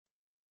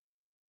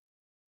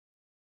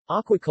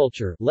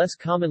Aquaculture, less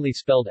commonly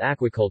spelled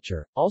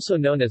aquaculture, also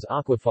known as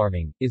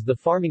aquafarming, is the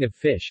farming of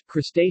fish,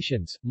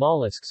 crustaceans,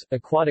 mollusks,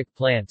 aquatic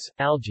plants,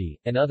 algae,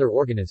 and other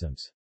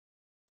organisms.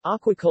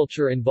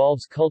 Aquaculture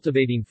involves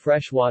cultivating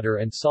freshwater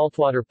and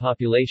saltwater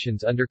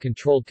populations under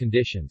controlled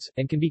conditions,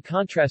 and can be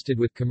contrasted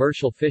with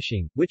commercial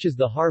fishing, which is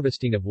the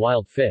harvesting of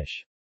wild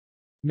fish.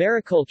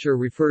 Mariculture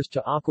refers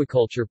to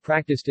aquaculture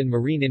practiced in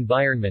marine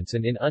environments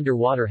and in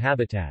underwater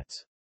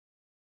habitats.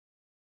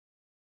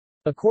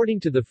 According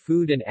to the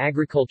Food and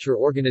Agriculture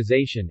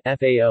Organization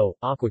 (FAO),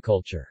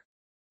 aquaculture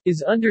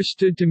is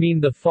understood to mean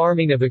the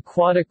farming of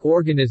aquatic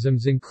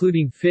organisms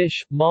including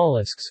fish,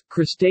 mollusks,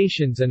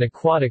 crustaceans and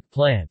aquatic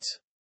plants.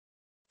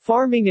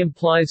 Farming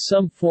implies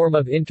some form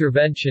of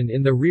intervention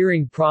in the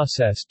rearing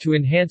process to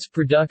enhance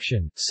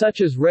production, such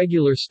as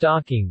regular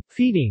stocking,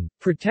 feeding,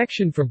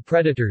 protection from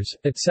predators,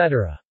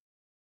 etc.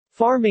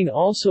 Farming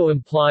also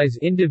implies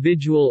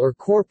individual or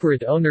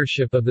corporate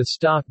ownership of the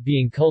stock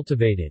being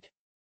cultivated.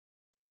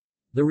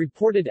 The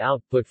reported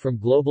output from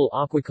global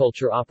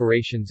aquaculture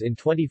operations in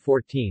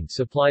 2014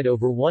 supplied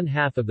over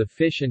one-half of the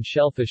fish and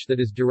shellfish that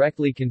is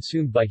directly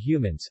consumed by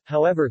humans.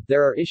 However,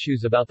 there are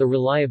issues about the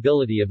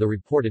reliability of the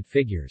reported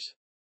figures.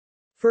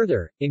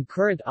 Further, in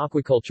current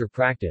aquaculture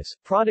practice,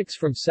 products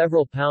from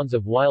several pounds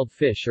of wild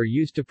fish are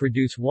used to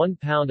produce 1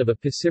 pound of a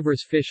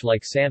piscivorous fish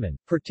like salmon.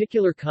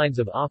 Particular kinds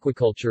of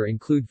aquaculture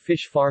include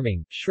fish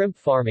farming, shrimp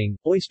farming,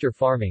 oyster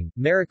farming,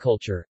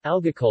 mariculture,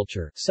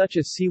 algaculture, such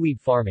as seaweed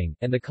farming,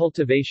 and the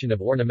cultivation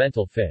of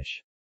ornamental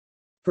fish.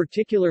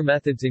 Particular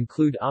methods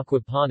include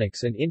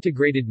aquaponics and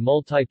integrated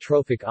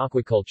multi-trophic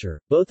aquaculture,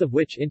 both of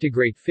which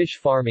integrate fish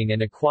farming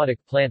and aquatic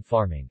plant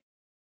farming.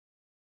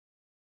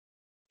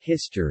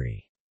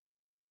 History.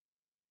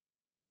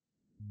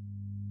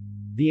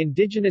 The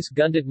indigenous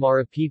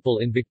Gunditjmara people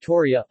in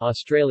Victoria,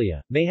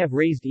 Australia, may have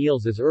raised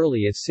eels as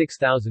early as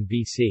 6000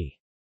 BC.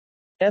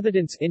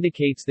 Evidence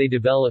indicates they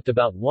developed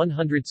about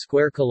 100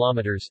 square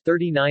kilometers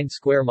 39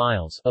 square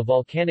miles of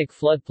volcanic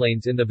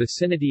floodplains in the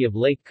vicinity of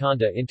Lake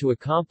Condah into a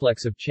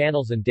complex of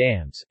channels and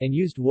dams, and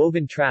used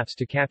woven traps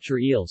to capture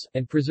eels,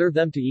 and preserve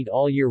them to eat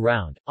all year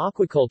round.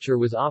 Aquaculture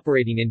was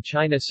operating in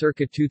China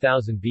circa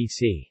 2000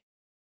 BC.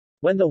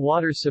 When the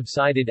waters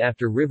subsided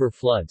after river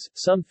floods,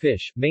 some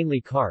fish,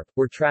 mainly carp,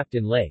 were trapped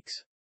in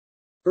lakes.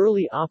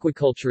 Early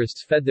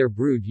aquaculturists fed their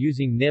brood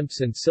using nymphs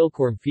and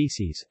silkworm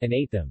feces, and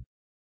ate them.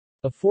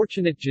 A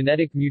fortunate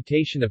genetic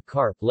mutation of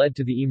carp led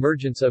to the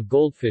emergence of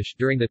goldfish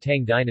during the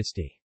Tang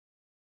dynasty.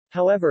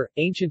 However,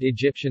 ancient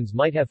Egyptians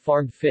might have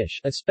farmed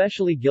fish,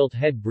 especially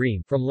gilt-head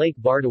bream, from Lake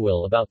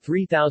Bardawil about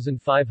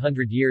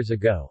 3,500 years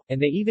ago,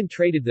 and they even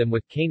traded them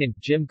with Canaan.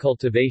 Gym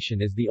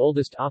cultivation is the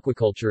oldest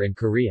aquaculture in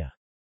Korea.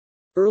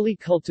 Early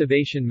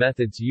cultivation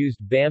methods used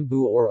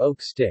bamboo or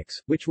oak sticks,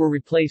 which were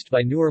replaced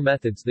by newer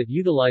methods that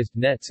utilized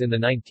nets in the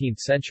 19th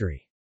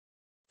century.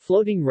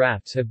 Floating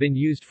rafts have been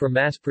used for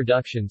mass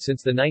production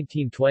since the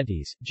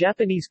 1920s.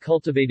 Japanese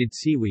cultivated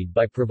seaweed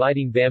by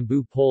providing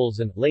bamboo poles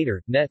and,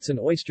 later, nets and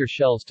oyster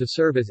shells to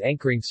serve as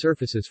anchoring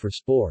surfaces for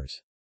spores.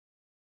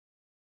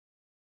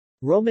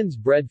 Romans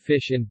bred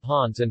fish in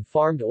ponds and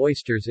farmed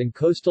oysters in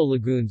coastal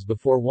lagoons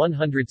before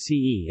 100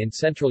 CE in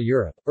Central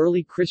Europe.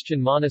 Early Christian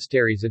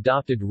monasteries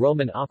adopted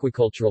Roman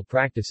aquacultural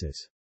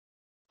practices.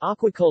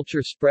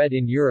 Aquaculture spread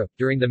in Europe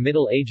during the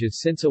Middle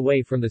Ages since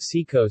away from the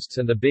seacoasts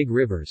and the big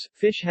rivers,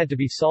 fish had to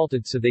be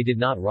salted so they did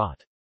not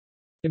rot.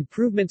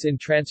 Improvements in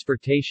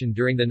transportation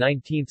during the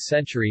 19th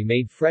century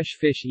made fresh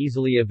fish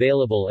easily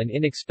available and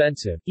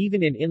inexpensive,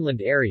 even in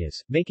inland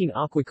areas, making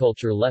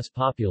aquaculture less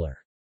popular.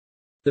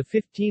 The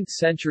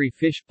 15th-century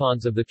fish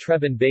ponds of the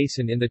Treven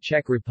Basin in the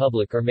Czech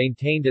Republic are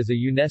maintained as a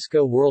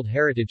UNESCO World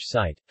Heritage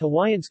Site.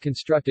 Hawaiians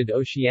constructed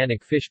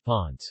oceanic fish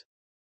ponds.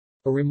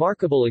 A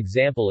remarkable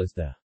example is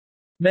the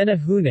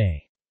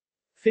Menehune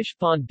fish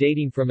pond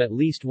dating from at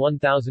least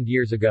 1,000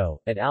 years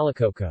ago, at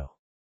Alacoco.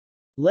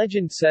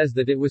 Legend says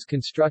that it was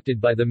constructed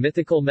by the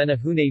mythical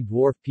Menehune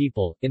dwarf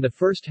people. In the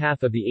first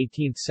half of the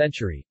 18th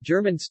century,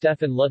 German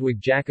Stefan Ludwig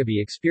Jacobi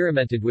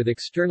experimented with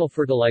external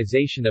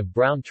fertilization of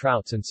brown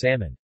trouts and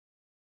salmon.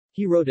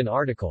 He wrote an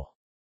article,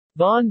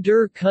 Von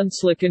der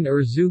Künstlichen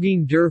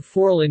Erzugung der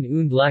Forellen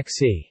und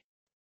Lachse.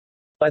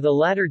 By the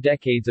latter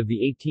decades of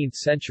the 18th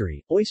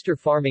century, oyster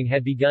farming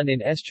had begun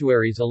in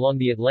estuaries along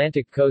the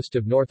Atlantic coast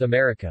of North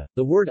America.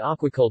 The word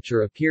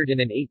aquaculture appeared in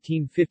an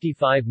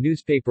 1855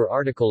 newspaper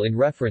article in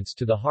reference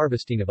to the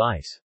harvesting of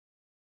ice.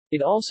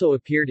 It also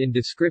appeared in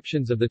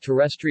descriptions of the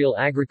terrestrial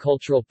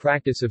agricultural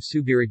practice of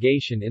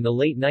subrogation in the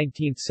late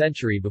 19th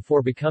century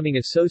before becoming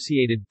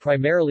associated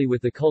primarily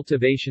with the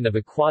cultivation of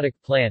aquatic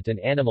plant and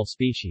animal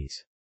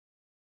species.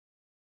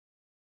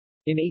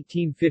 In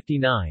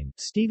 1859,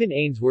 Stephen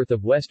Ainsworth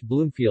of West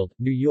Bloomfield,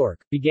 New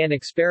York, began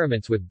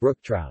experiments with brook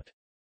trout.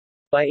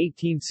 By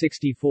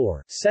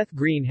 1864, Seth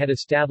Green had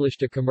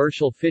established a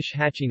commercial fish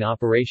hatching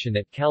operation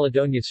at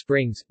Caledonia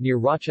Springs, near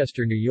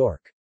Rochester, New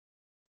York.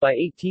 By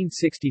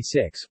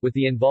 1866, with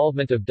the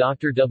involvement of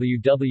Dr. W.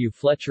 W.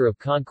 Fletcher of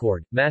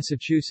Concord,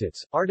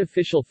 Massachusetts,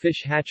 artificial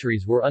fish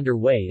hatcheries were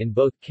underway in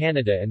both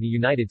Canada and the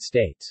United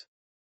States.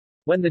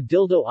 When the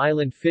Dildo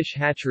Island Fish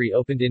Hatchery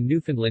opened in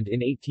Newfoundland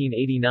in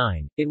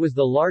 1889, it was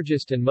the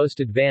largest and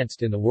most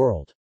advanced in the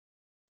world.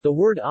 The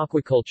word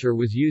aquaculture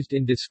was used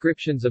in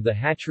descriptions of the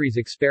hatchery's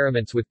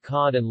experiments with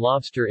cod and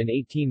lobster in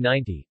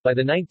 1890. By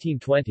the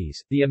 1920s,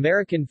 the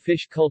American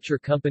Fish Culture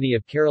Company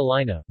of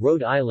Carolina,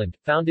 Rhode Island,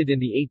 founded in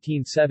the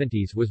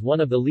 1870s, was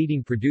one of the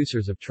leading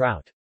producers of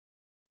trout.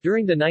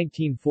 During the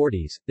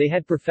 1940s, they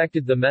had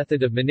perfected the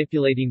method of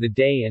manipulating the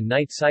day and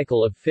night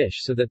cycle of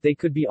fish so that they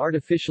could be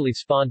artificially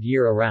spawned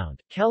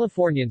year-around.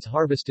 Californians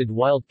harvested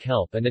wild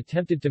kelp and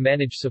attempted to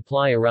manage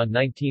supply around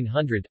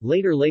 1900,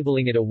 later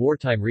labeling it a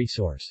wartime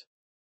resource.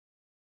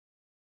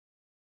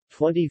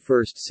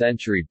 21st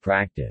century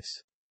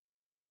practice.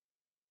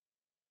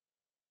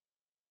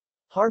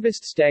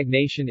 Harvest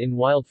stagnation in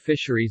wild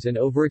fisheries and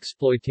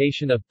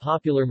overexploitation of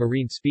popular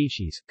marine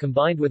species,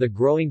 combined with a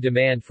growing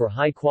demand for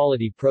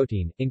high-quality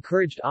protein,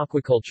 encouraged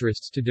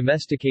aquaculturists to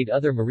domesticate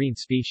other marine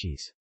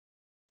species.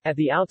 At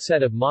the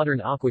outset of modern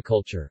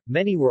aquaculture,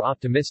 many were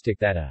optimistic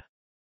that a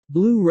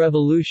blue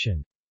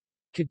revolution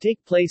could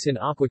take place in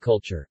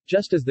aquaculture,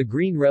 just as the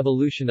green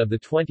revolution of the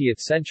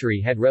 20th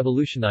century had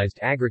revolutionized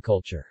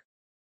agriculture.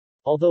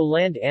 Although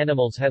land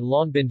animals had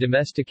long been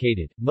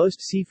domesticated,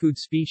 most seafood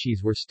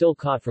species were still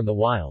caught from the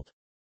wild.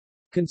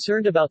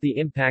 Concerned about the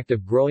impact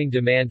of growing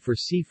demand for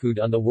seafood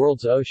on the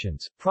world's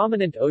oceans,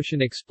 prominent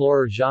ocean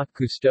explorer Jacques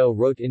Cousteau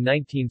wrote in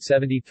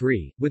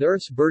 1973, "With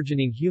Earth's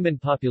burgeoning human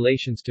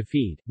populations to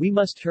feed, we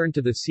must turn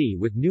to the sea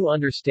with new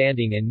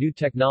understanding and new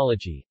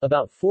technology."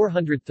 About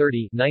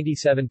 430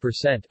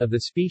 (97%) of the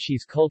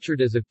species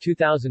cultured as of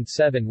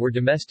 2007 were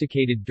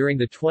domesticated during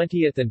the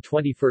 20th and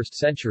 21st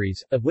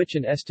centuries, of which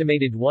an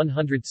estimated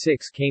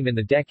 106 came in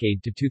the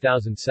decade to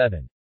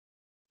 2007.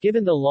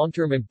 Given the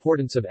long-term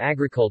importance of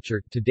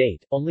agriculture, to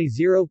date, only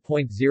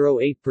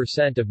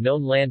 0.08% of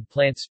known land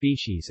plant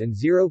species and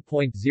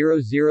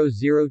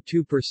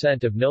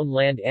 0.0002% of known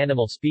land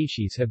animal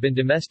species have been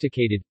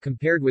domesticated,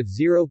 compared with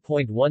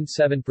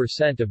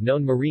 0.17% of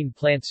known marine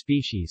plant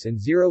species and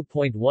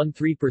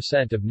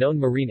 0.13% of known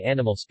marine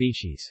animal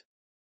species.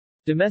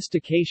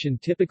 Domestication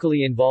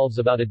typically involves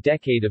about a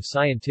decade of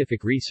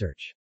scientific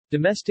research.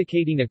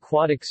 Domesticating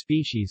aquatic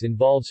species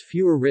involves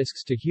fewer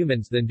risks to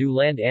humans than do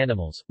land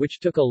animals,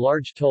 which took a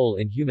large toll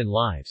in human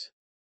lives.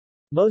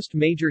 Most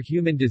major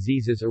human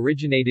diseases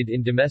originated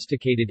in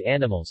domesticated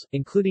animals,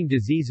 including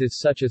diseases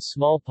such as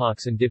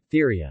smallpox and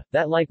diphtheria,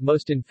 that, like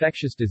most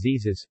infectious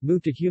diseases,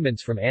 move to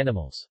humans from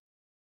animals.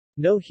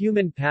 No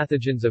human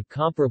pathogens of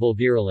comparable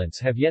virulence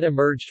have yet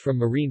emerged from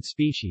marine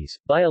species.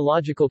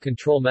 Biological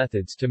control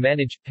methods to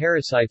manage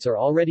parasites are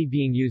already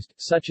being used,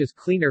 such as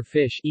cleaner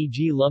fish,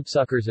 e.g.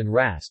 lumpsuckers and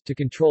wrasse, to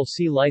control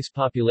sea lice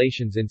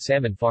populations in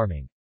salmon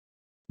farming.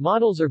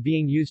 Models are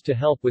being used to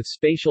help with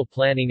spatial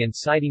planning and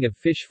siting of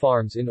fish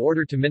farms in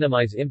order to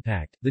minimize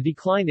impact. The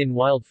decline in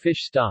wild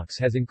fish stocks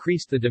has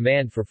increased the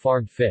demand for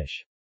farmed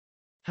fish.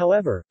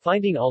 However,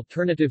 finding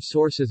alternative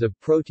sources of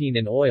protein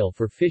and oil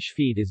for fish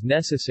feed is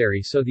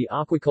necessary so the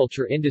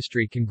aquaculture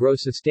industry can grow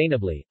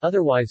sustainably,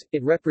 otherwise,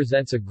 it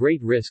represents a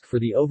great risk for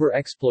the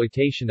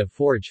over-exploitation of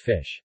forage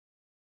fish.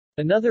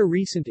 Another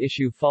recent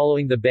issue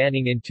following the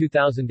banning in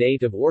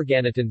 2008 of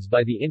organotins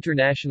by the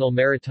International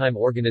Maritime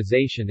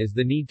Organization is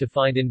the need to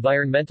find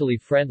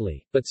environmentally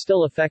friendly, but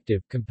still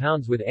effective,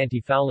 compounds with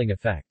anti-fouling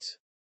effects.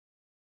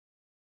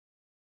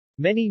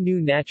 Many new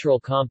natural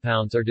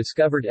compounds are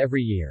discovered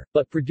every year,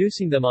 but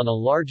producing them on a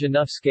large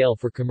enough scale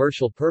for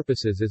commercial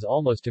purposes is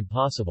almost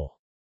impossible.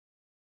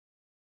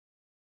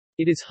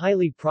 It is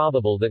highly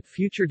probable that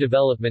future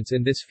developments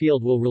in this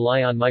field will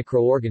rely on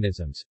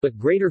microorganisms, but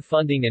greater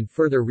funding and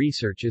further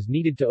research is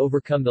needed to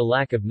overcome the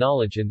lack of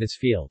knowledge in this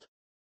field.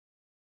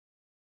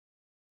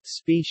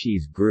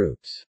 Species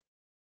groups.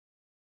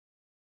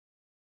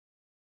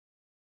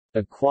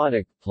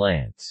 Aquatic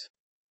plants.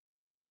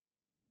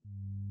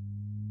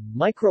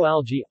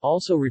 Microalgae,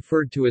 also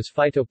referred to as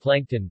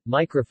phytoplankton,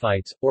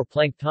 microphytes, or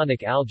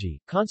planktonic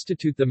algae,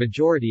 constitute the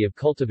majority of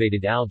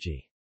cultivated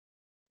algae.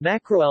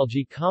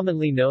 Macroalgae,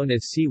 commonly known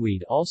as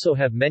seaweed, also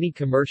have many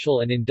commercial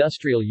and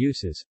industrial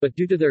uses, but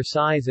due to their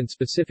size and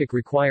specific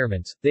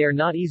requirements, they are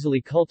not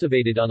easily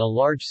cultivated on a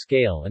large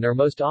scale and are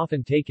most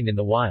often taken in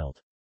the wild.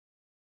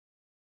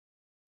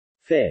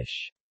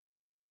 Fish.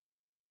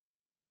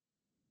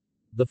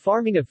 The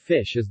farming of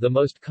fish is the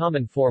most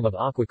common form of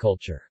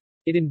aquaculture.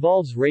 It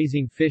involves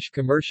raising fish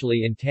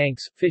commercially in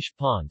tanks, fish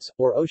ponds,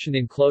 or ocean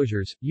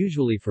enclosures,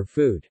 usually for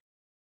food.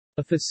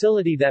 A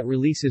facility that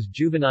releases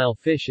juvenile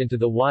fish into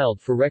the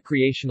wild for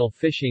recreational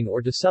fishing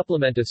or to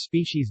supplement a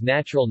species'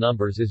 natural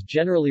numbers is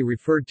generally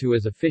referred to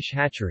as a fish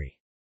hatchery.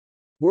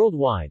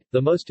 Worldwide, the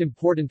most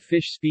important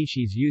fish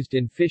species used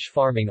in fish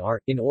farming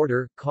are, in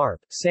order, carp,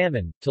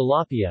 salmon,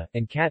 tilapia,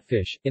 and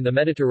catfish. In the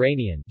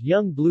Mediterranean,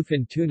 young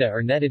bluefin tuna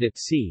are netted at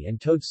sea and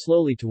towed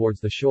slowly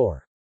towards the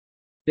shore.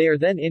 They are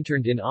then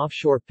interned in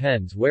offshore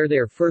pens where they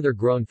are further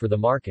grown for the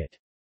market.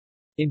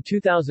 In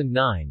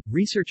 2009,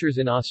 researchers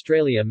in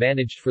Australia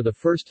managed for the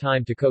first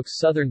time to coax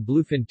southern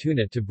bluefin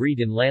tuna to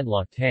breed in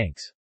landlocked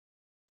tanks.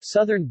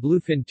 Southern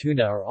bluefin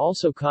tuna are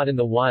also caught in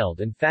the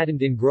wild and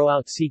fattened in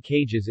grow-out sea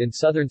cages in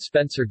southern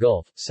Spencer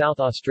Gulf, South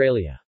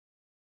Australia.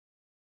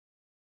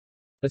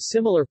 A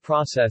similar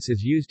process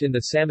is used in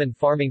the salmon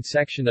farming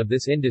section of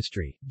this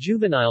industry.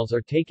 Juveniles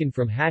are taken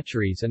from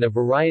hatcheries and a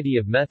variety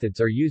of methods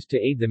are used to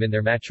aid them in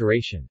their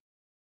maturation.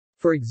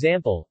 For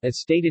example, as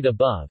stated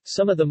above,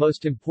 some of the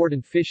most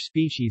important fish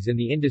species in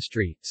the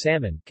industry,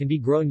 salmon, can be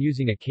grown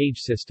using a cage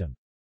system.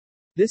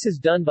 This is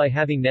done by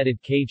having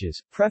netted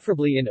cages,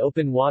 preferably in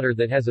open water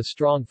that has a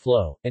strong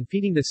flow, and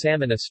feeding the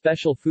salmon a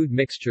special food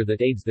mixture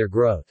that aids their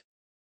growth.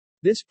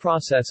 This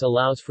process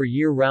allows for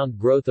year-round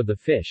growth of the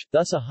fish,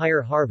 thus a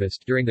higher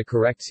harvest during the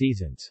correct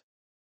seasons.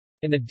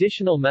 An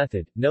additional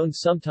method, known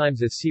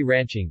sometimes as sea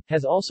ranching,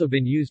 has also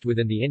been used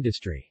within the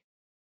industry.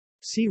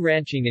 Sea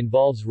ranching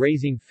involves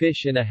raising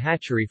fish in a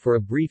hatchery for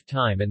a brief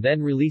time and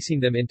then releasing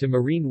them into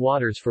marine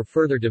waters for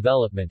further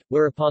development,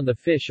 whereupon the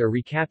fish are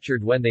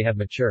recaptured when they have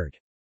matured.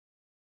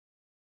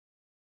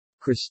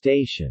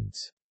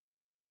 Crustaceans.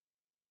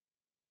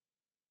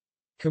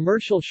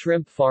 Commercial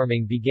shrimp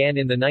farming began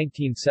in the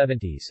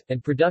 1970s,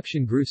 and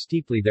production grew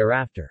steeply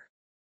thereafter.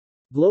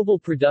 Global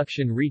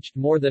production reached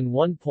more than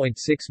 1.6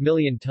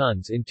 million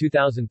tons in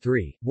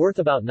 2003, worth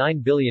about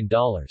 $9 billion.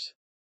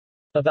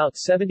 About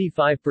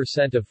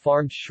 75% of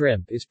farmed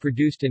shrimp is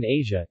produced in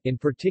Asia, in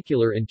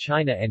particular in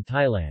China and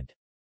Thailand.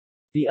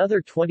 The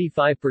other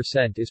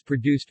 25% is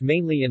produced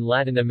mainly in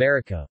Latin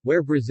America,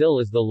 where Brazil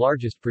is the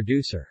largest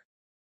producer.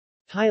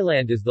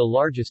 Thailand is the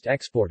largest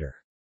exporter.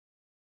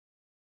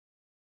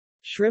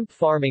 Shrimp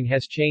farming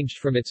has changed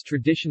from its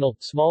traditional,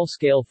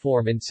 small-scale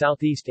form in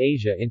Southeast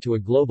Asia into a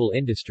global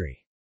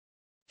industry.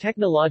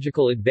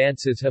 Technological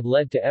advances have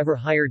led to ever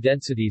higher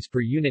densities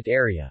per unit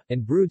area,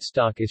 and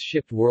broodstock is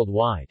shipped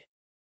worldwide.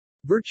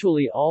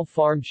 Virtually all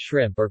farmed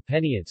shrimp are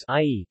penniads,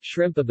 i.e.,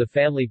 shrimp of the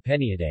family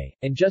Penniidae,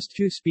 and just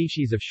two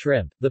species of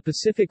shrimp, the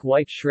Pacific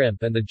white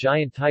shrimp and the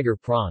giant tiger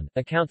prawn,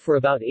 account for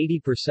about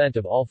 80%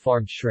 of all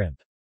farmed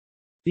shrimp.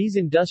 These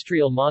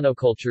industrial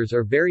monocultures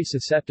are very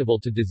susceptible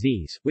to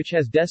disease, which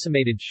has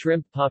decimated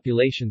shrimp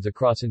populations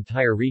across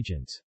entire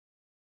regions.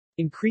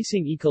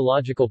 Increasing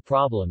ecological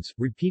problems,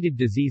 repeated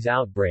disease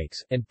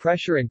outbreaks, and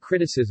pressure and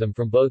criticism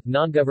from both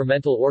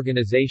non-governmental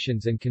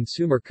organizations and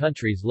consumer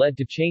countries led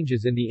to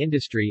changes in the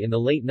industry in the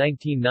late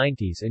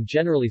 1990s and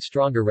generally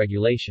stronger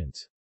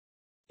regulations.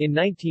 In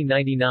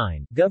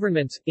 1999,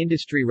 governments,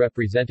 industry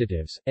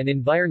representatives, and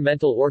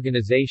environmental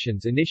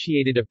organizations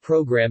initiated a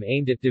program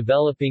aimed at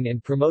developing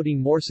and promoting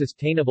more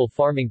sustainable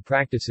farming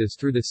practices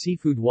through the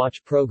Seafood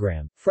Watch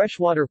program.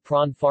 Freshwater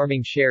prawn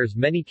farming shares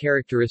many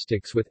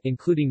characteristics with,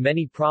 including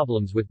many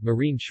problems with,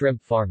 marine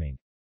shrimp farming.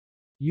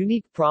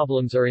 Unique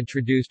problems are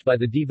introduced by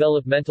the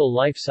developmental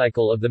life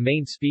cycle of the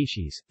main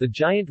species, the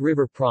giant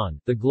river prawn.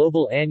 The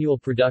global annual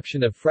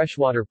production of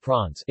freshwater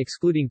prawns,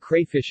 excluding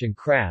crayfish and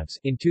crabs,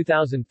 in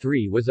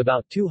 2003 was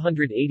about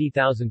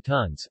 280,000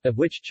 tons, of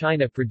which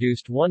China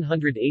produced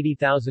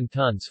 180,000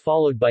 tons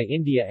followed by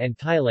India and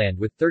Thailand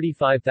with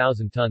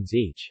 35,000 tons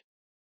each.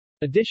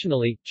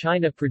 Additionally,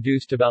 China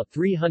produced about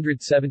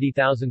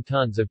 370,000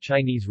 tons of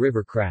Chinese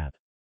river crab.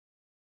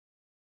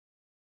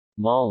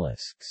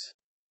 Mollusks.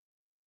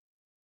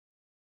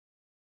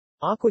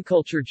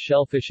 Aquacultured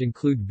shellfish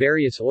include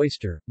various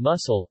oyster,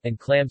 mussel, and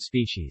clam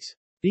species.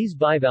 These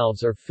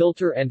bivalves are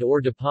filter and/or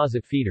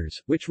deposit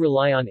feeders, which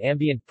rely on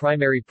ambient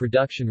primary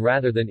production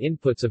rather than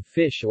inputs of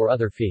fish or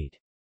other feed.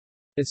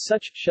 As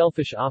such,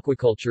 shellfish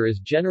aquaculture is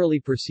generally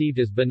perceived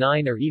as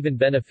benign or even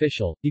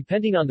beneficial,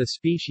 depending on the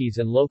species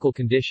and local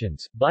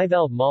conditions.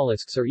 Bivalve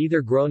mollusks are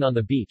either grown on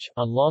the beach,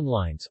 on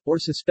longlines, or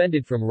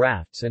suspended from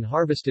rafts and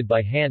harvested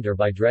by hand or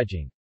by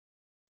dredging.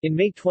 In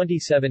May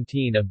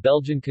 2017, a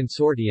Belgian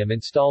consortium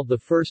installed the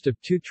first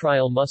of two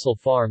trial mussel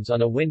farms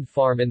on a wind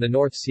farm in the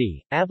North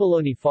Sea.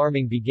 Abalone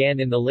farming began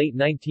in the late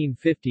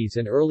 1950s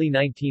and early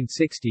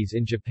 1960s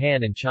in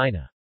Japan and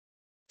China.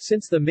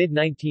 Since the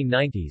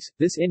mid-1990s,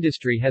 this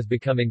industry has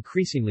become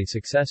increasingly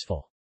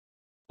successful.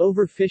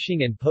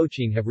 Overfishing and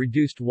poaching have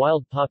reduced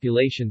wild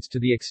populations to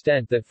the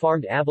extent that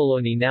farmed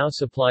abalone now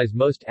supplies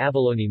most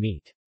abalone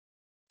meat.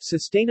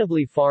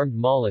 Sustainably farmed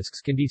mollusks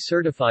can be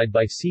certified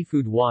by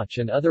Seafood Watch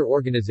and other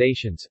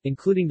organizations,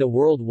 including the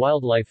World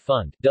Wildlife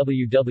Fund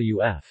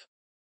 (WWF).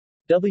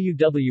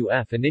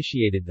 WWF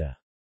initiated the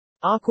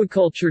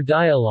Aquaculture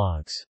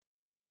Dialogues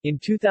in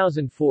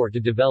 2004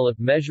 to develop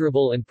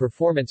measurable and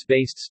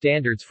performance-based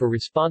standards for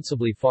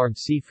responsibly farmed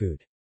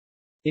seafood.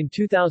 In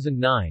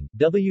 2009,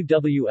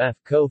 WWF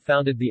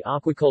co-founded the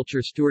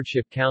Aquaculture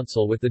Stewardship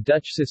Council with the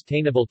Dutch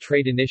Sustainable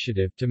Trade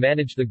Initiative to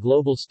manage the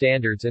global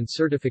standards and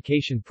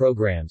certification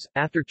programs.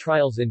 After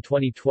trials in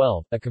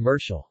 2012, a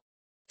commercial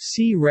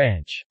sea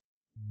ranch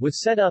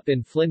was set up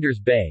in Flinders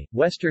Bay,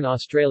 Western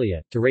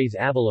Australia, to raise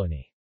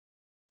abalone.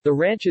 The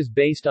ranch is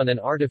based on an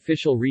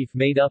artificial reef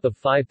made up of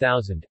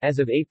 5,000, as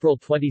of April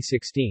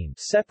 2016,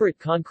 separate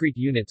concrete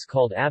units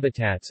called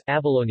habitats,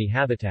 abalone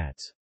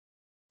habitats.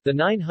 The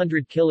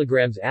 900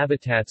 kg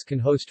habitats can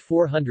host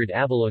 400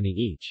 abalone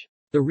each.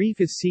 The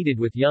reef is seeded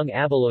with young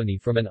abalone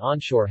from an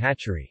onshore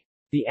hatchery.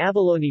 The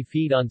abalone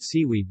feed on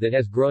seaweed that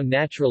has grown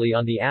naturally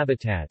on the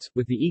habitats,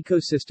 with the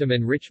ecosystem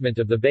enrichment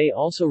of the bay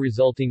also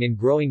resulting in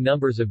growing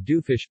numbers of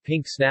dewfish,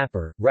 pink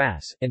snapper,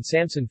 wrasse, and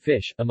Samson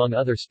fish, among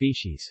other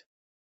species.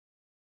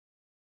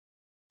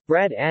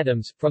 Brad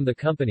Adams, from the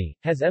company,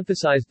 has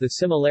emphasized the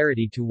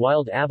similarity to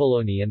wild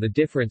abalone and the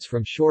difference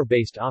from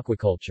shore-based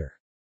aquaculture.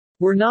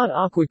 "We're not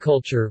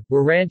aquaculture,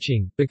 we're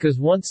ranching, because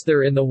once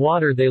they're in the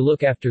water they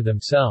look after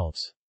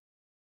themselves."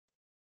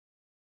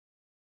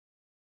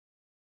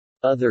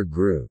 Other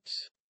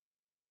groups.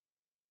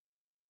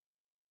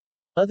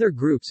 Other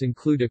groups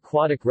include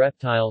aquatic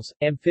reptiles,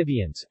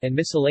 amphibians, and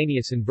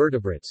miscellaneous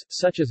invertebrates,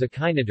 such as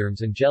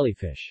echinoderms and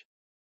jellyfish.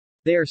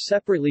 They are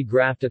separately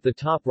graphed at the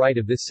top right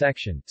of this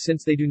section,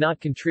 since they do not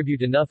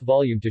contribute enough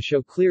volume to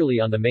show clearly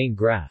on the main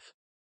graph.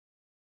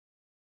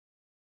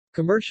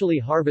 Commercially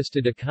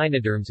harvested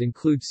echinoderms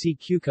include sea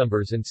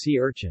cucumbers and sea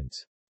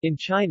urchins. In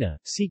China,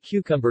 sea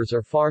cucumbers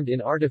are farmed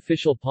in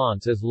artificial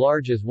ponds as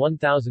large as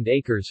 1,000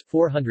 acres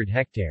 400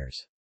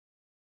 hectares.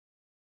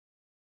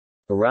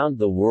 Around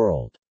the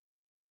world.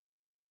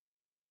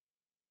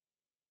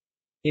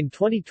 In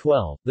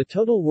 2012, the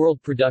total world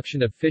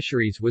production of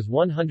fisheries was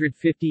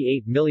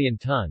 158 million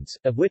tons,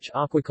 of which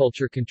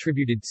aquaculture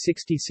contributed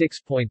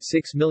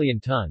 66.6 million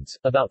tons,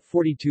 about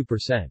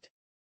 42%.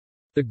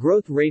 The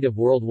growth rate of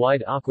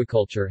worldwide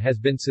aquaculture has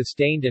been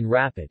sustained and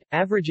rapid,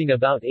 averaging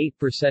about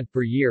 8%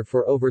 per year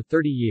for over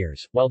 30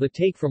 years, while the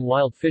take from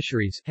wild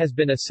fisheries has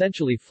been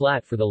essentially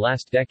flat for the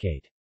last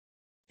decade.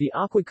 The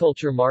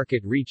aquaculture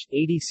market reached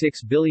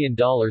 $86 billion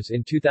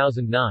in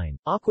 2009.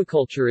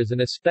 Aquaculture is an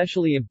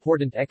especially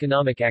important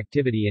economic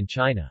activity in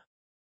China.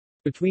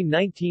 Between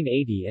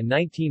 1980 and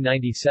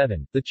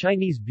 1997, the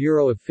Chinese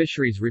Bureau of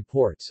Fisheries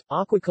reports,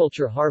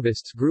 aquaculture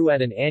harvests grew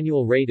at an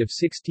annual rate of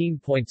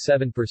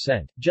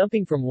 16.7%,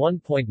 jumping from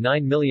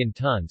 1.9 million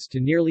tons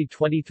to nearly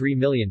 23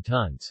 million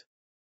tons.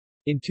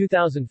 In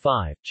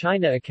 2005,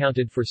 China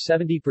accounted for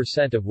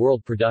 70% of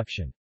world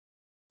production.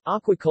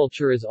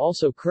 Aquaculture is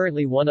also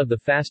currently one of the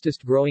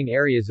fastest-growing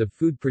areas of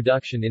food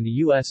production in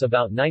the U.S.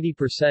 About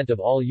 90% of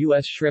all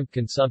U.S. shrimp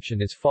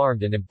consumption is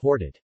farmed and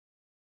imported.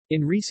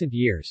 In recent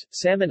years,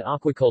 salmon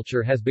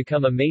aquaculture has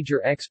become a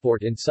major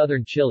export in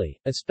southern Chile,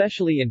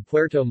 especially in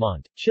Puerto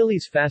Montt,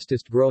 Chile's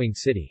fastest-growing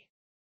city.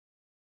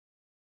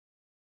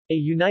 A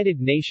United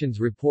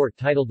Nations report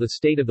titled The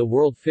State of the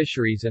World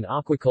Fisheries and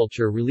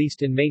Aquaculture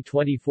released in May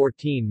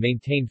 2014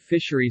 maintained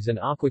fisheries and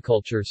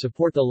aquaculture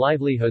support the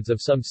livelihoods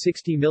of some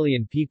 60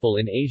 million people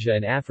in Asia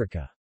and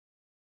Africa.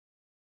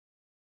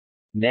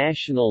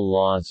 National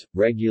laws,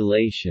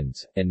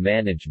 regulations, and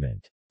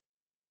management.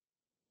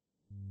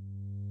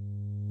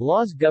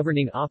 Laws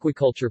governing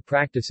aquaculture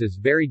practices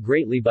vary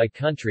greatly by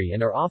country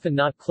and are often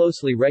not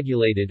closely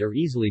regulated or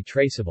easily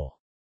traceable.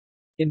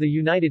 In the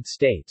United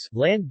States,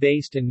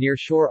 land-based and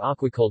near-shore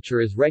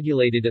aquaculture is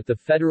regulated at the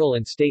federal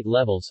and state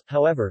levels,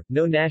 however,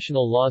 no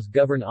national laws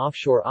govern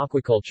offshore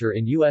aquaculture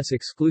in U.S.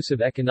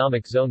 exclusive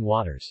economic zone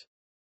waters.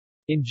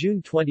 In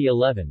June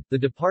 2011, the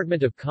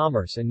Department of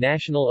Commerce and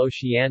National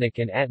Oceanic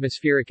and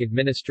Atmospheric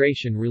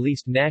Administration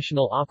released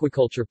national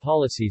aquaculture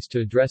policies to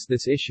address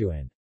this issue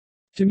and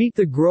to meet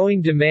the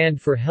growing demand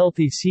for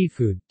healthy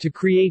seafood, to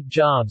create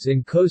jobs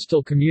in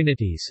coastal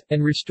communities,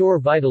 and restore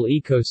vital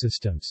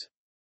ecosystems.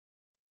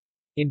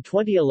 In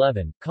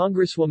 2011,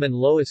 Congresswoman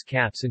Lois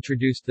Capps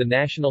introduced the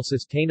National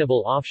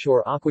Sustainable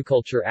Offshore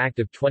Aquaculture Act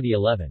of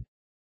 2011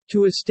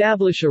 to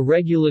establish a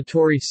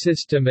regulatory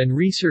system and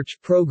research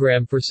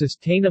program for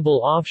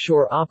sustainable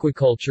offshore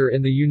aquaculture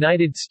in the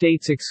United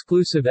States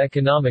exclusive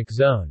economic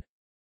zone.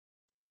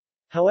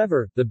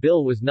 However, the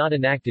bill was not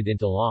enacted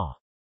into law.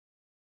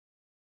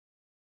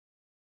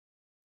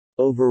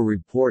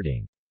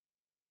 Over-reporting.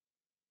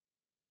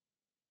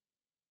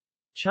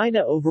 China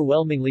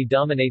overwhelmingly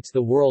dominates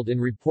the world in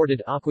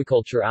reported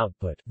aquaculture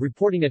output,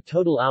 reporting a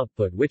total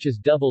output which is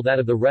double that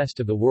of the rest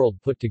of the world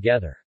put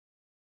together.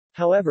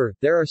 However,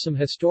 there are some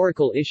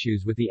historical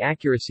issues with the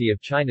accuracy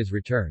of China's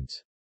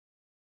returns.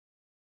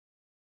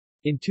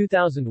 In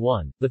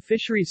 2001, the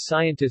fisheries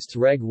scientists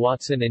Reg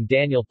Watson and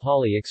Daniel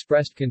Pauly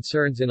expressed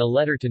concerns in a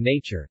letter to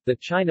Nature,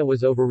 that China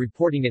was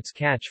over-reporting its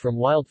catch from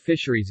wild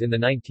fisheries in the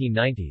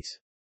 1990s.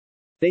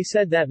 They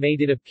said that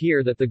made it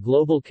appear that the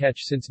global catch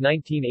since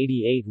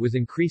 1988 was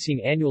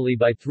increasing annually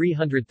by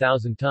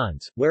 300,000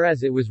 tons,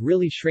 whereas it was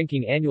really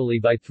shrinking annually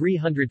by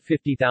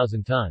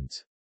 350,000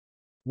 tons.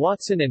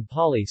 Watson and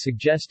Pauly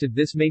suggested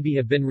this maybe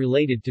have been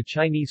related to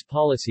Chinese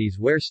policies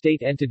where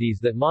state entities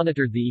that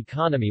monitored the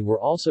economy were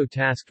also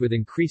tasked with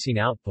increasing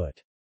output.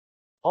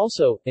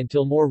 Also,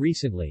 until more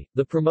recently,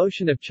 the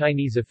promotion of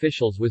Chinese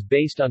officials was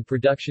based on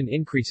production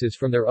increases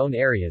from their own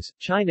areas.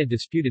 China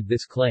disputed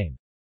this claim.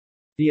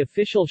 The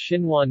official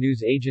Xinhua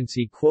news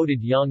agency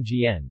quoted Yang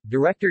Jian,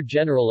 Director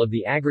General of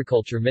the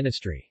Agriculture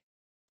Ministry's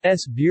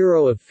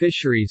Bureau of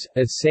Fisheries,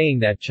 as saying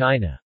that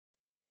China's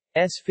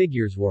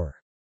figures were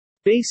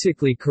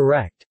basically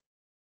correct.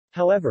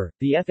 However,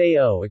 the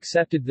FAO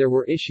accepted there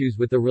were issues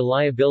with the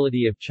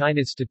reliability of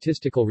China's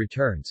statistical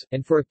returns,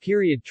 and for a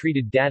period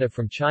treated data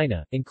from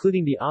China,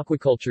 including the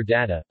aquaculture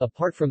data,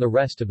 apart from the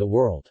rest of the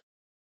world.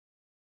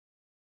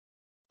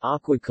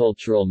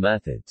 Aquacultural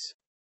methods.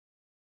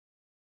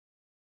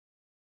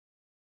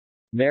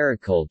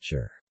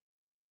 Mariculture.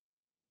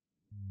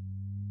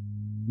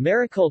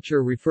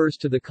 Mariculture refers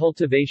to the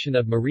cultivation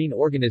of marine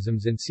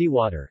organisms in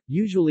seawater,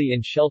 usually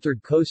in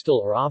sheltered coastal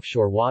or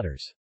offshore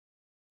waters.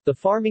 The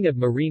farming of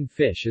marine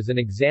fish is an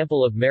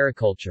example of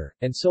mariculture,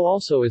 and so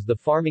also is the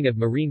farming of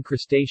marine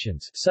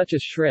crustaceans, such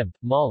as shrimp,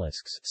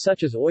 mollusks,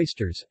 such as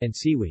oysters, and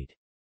seaweed.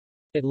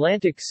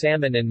 Atlantic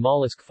salmon and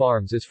mollusk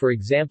farms is for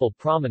example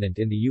prominent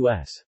in the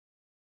U.S.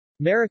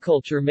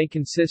 Mariculture may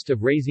consist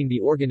of raising the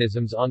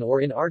organisms on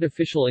or in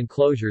artificial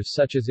enclosures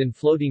such as in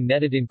floating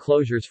netted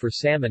enclosures for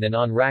salmon and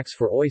on racks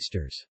for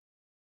oysters.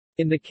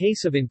 In the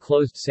case of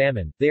enclosed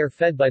salmon, they are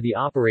fed by the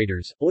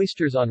operators.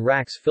 Oysters on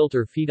racks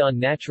feed on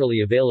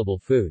naturally available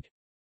food.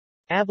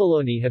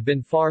 Abalone have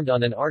been farmed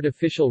on an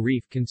artificial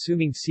reef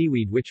consuming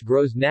seaweed which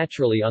grows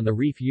naturally on the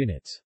reef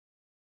units.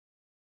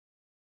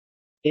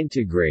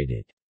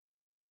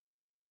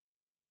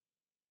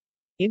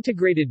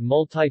 Integrated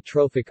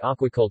multi-trophic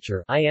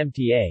aquaculture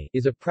 (IMTA)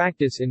 is a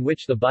practice in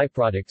which the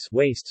byproducts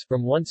wastes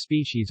from one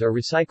species are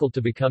recycled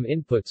to become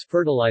inputs,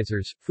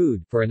 fertilizers,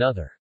 food, for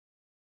another.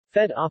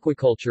 Fed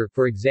aquaculture,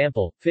 for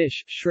example,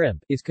 fish,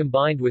 shrimp, is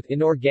combined with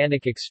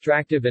inorganic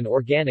extractive and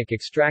organic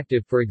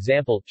extractive, for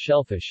example,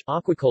 shellfish,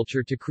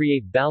 aquaculture to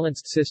create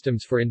balanced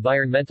systems for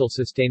environmental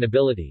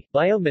sustainability,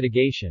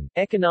 biomitigation,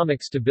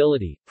 economic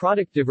stability,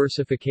 product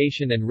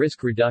diversification and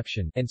risk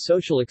reduction, and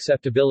social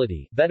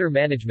acceptability, better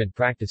management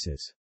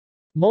practices.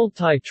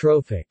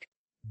 Multi-trophic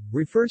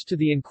refers to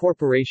the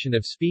incorporation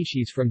of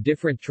species from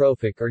different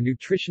trophic or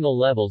nutritional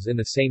levels in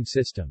the same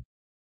system.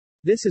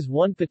 This is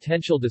one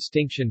potential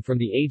distinction from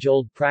the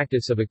age-old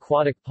practice of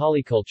aquatic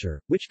polyculture,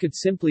 which could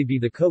simply be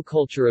the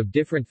co-culture of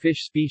different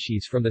fish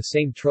species from the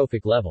same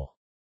trophic level.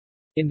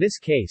 In this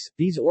case,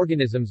 these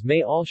organisms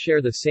may all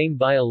share the same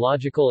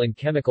biological and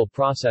chemical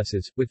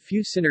processes, with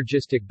few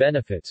synergistic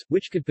benefits,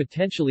 which could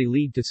potentially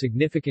lead to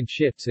significant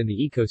shifts in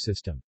the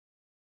ecosystem.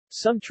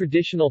 Some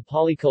traditional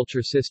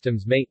polyculture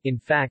systems may, in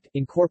fact,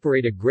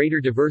 incorporate a greater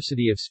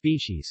diversity of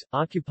species,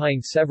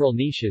 occupying several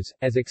niches,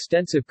 as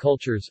extensive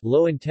cultures,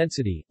 low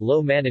intensity,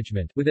 low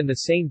management, within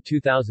the same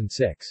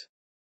 2006.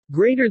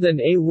 Greater than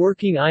a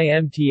working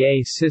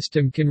IMTA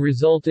system can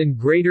result in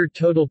greater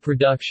total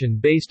production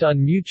based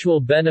on mutual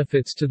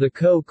benefits to the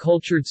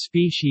co-cultured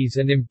species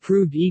and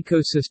improved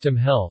ecosystem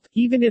health,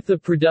 even if the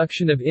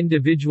production of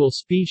individual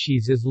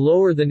species is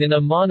lower than in a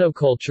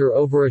monoculture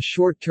over a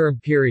short-term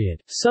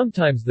period.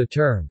 Sometimes the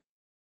term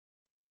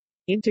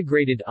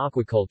integrated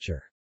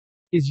aquaculture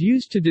is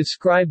used to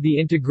describe the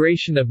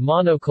integration of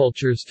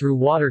monocultures through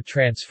water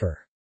transfer.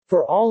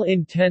 For all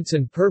intents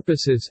and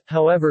purposes,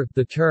 however,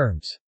 the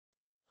terms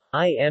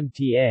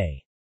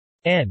IMTA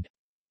and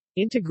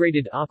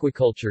integrated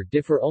aquaculture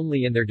differ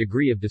only in their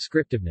degree of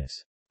descriptiveness.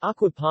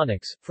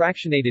 Aquaponics,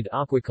 fractionated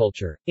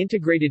aquaculture,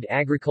 integrated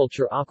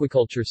agriculture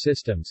aquaculture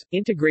systems,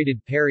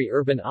 integrated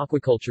peri-urban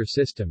aquaculture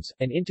systems,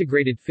 and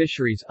integrated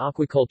fisheries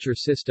aquaculture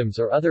systems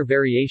are other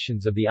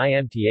variations of the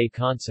IMTA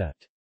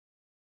concept.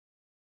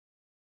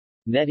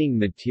 Netting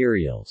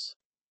materials.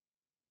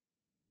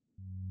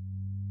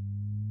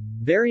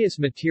 Various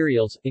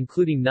materials,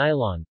 including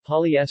nylon,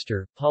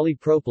 polyester,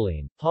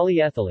 polypropylene,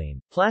 polyethylene,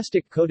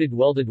 plastic-coated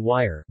welded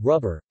wire,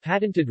 rubber,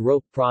 patented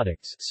rope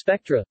products,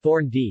 spectra,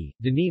 thorn D,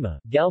 Dyneema,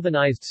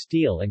 galvanized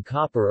steel and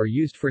copper are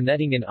used for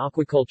netting in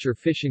aquaculture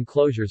fish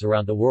enclosures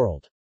around the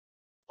world.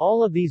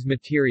 All of these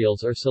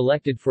materials are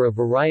selected for a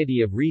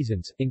variety of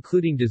reasons,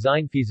 including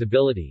design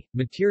feasibility,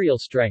 material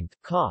strength,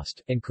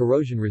 cost, and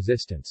corrosion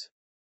resistance.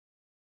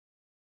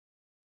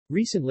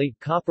 Recently,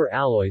 copper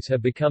alloys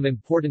have become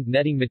important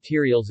netting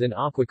materials in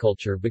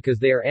aquaculture because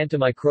they are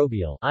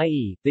antimicrobial,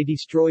 i.e., they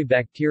destroy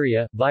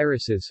bacteria,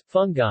 viruses,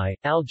 fungi,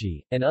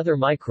 algae, and other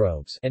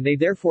microbes, and they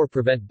therefore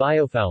prevent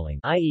biofouling,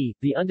 i.e.,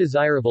 the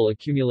undesirable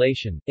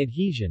accumulation,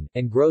 adhesion,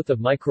 and growth of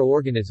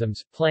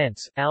microorganisms,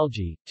 plants,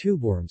 algae,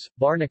 tubeworms,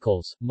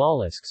 barnacles,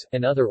 mollusks,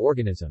 and other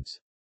organisms.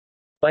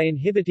 By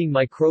inhibiting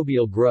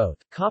microbial growth,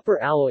 copper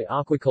alloy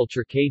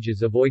aquaculture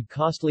cages avoid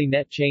costly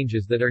net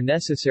changes that are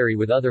necessary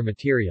with other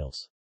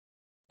materials.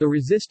 The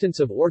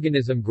resistance of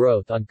organism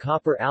growth on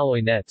copper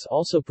alloy nets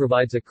also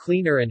provides a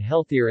cleaner and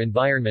healthier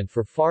environment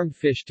for farmed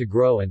fish to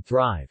grow and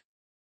thrive.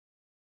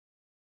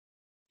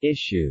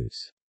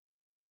 Issues.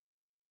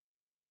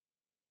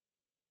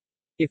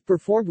 If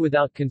performed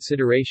without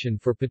consideration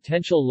for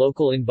potential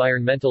local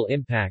environmental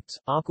impacts,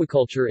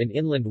 aquaculture in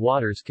inland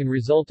waters can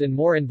result in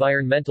more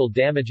environmental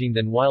damaging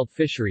than wild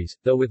fisheries,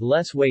 though with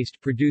less waste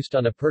produced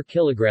on a per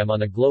kilogram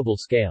on a global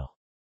scale.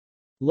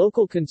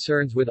 Local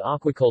concerns with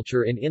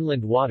aquaculture in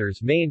inland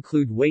waters may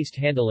include waste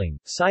handling,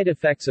 side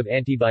effects of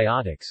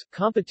antibiotics,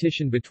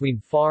 competition between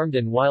farmed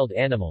and wild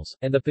animals,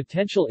 and the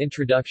potential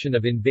introduction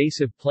of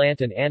invasive plant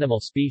and animal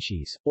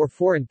species, or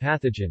foreign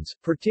pathogens,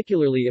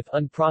 particularly if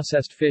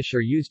unprocessed fish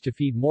are used to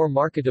feed more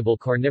marketable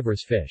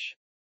carnivorous fish.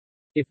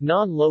 If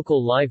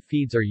non-local live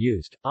feeds are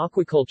used,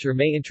 aquaculture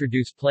may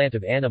introduce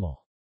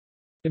plant-of-animal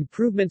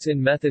Improvements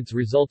in methods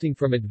resulting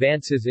from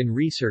advances in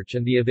research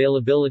and the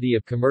availability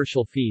of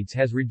commercial feeds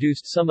has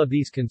reduced some of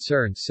these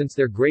concerns since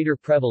their greater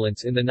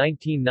prevalence in the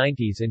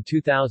 1990s and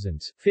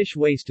 2000s. Fish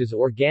waste is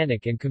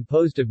organic and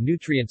composed of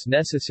nutrients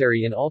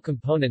necessary in all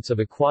components of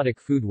aquatic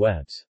food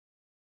webs.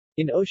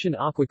 In-ocean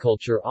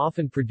aquaculture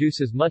often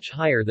produces much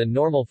higher than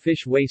normal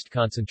fish waste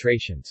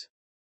concentrations.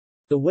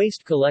 The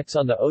waste collects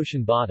on the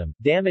ocean bottom,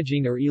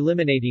 damaging or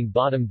eliminating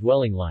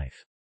bottom-dwelling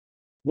life.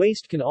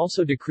 Waste can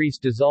also decrease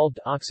dissolved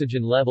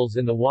oxygen levels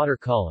in the water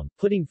column,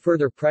 putting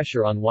further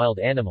pressure on wild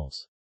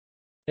animals.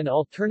 An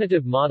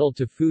alternative model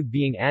to food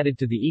being added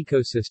to the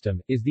ecosystem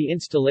is the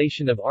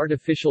installation of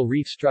artificial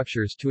reef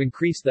structures to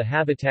increase the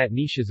habitat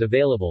niches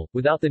available,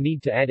 without the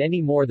need to add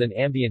any more than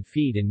ambient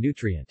feed and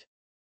nutrient.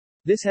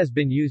 This has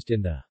been used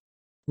in the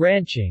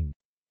ranching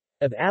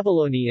of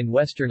abalone in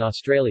Western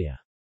Australia.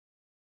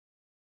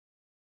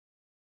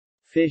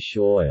 Fish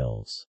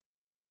oils.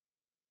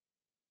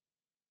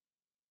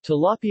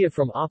 Tilapia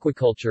from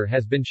aquaculture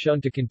has been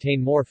shown to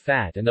contain more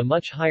fat and a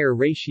much higher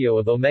ratio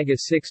of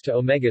omega-6 to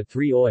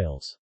omega-3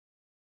 oils.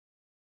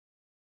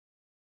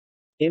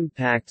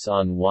 Impacts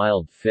on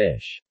wild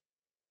fish.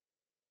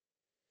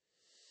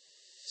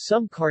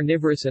 Some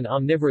carnivorous and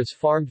omnivorous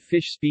farmed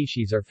fish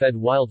species are fed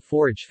wild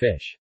forage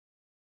fish.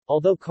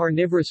 Although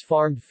carnivorous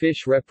farmed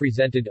fish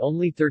represented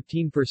only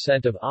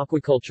 13% of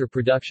aquaculture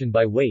production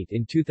by weight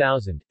in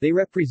 2000, they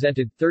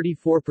represented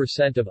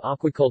 34% of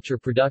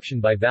aquaculture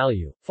production by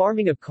value.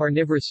 Farming of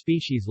carnivorous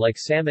species like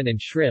salmon and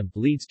shrimp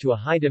leads to a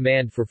high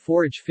demand for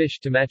forage fish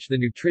to match the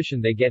nutrition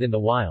they get in the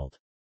wild.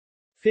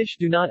 Fish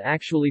do not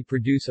actually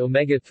produce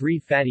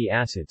omega-3 fatty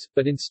acids,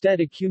 but instead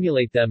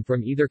accumulate them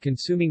from either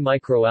consuming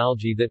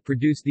microalgae that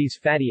produce these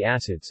fatty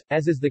acids,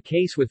 as is the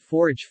case with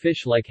forage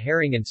fish like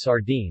herring and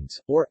sardines,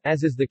 or,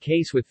 as is the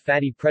case with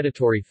fatty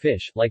predatory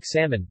fish, like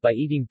salmon, by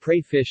eating prey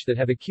fish that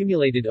have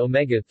accumulated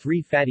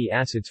omega-3 fatty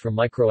acids from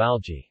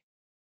microalgae.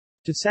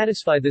 To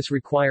satisfy this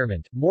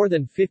requirement, more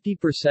than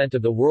 50%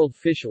 of the world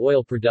fish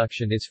oil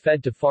production is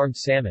fed to farmed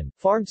salmon.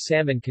 Farmed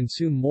salmon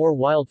consume more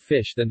wild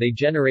fish than they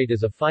generate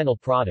as a final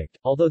product,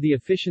 although the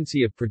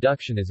efficiency of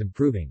production is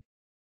improving.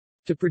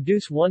 To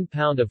produce 1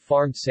 pound of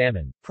farmed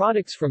salmon,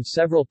 products from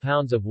several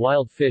pounds of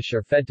wild fish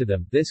are fed to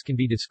them. This can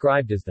be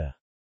described as the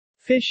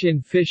fish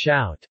in, fish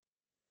out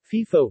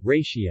FIFO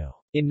ratio.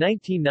 In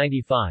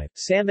 1995,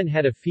 salmon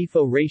had a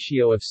FIFO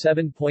ratio of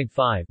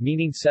 7.5,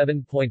 meaning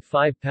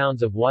 7.5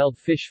 pounds of wild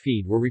fish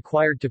feed were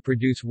required to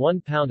produce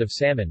 1 pound of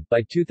salmon.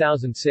 By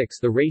 2006,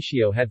 the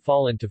ratio had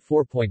fallen to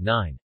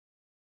 4.9.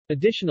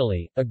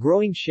 Additionally, a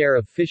growing share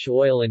of fish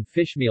oil and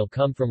fish meal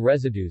come from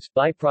residues,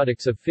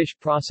 byproducts of fish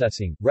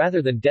processing,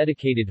 rather than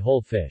dedicated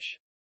whole fish.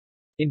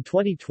 In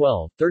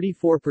 2012,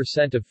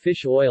 34% of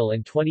fish oil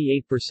and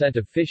 28%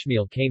 of fish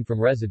meal came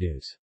from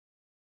residues.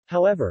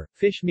 However,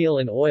 fish meal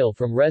and oil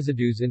from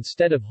residues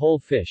instead of whole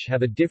fish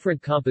have a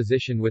different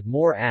composition with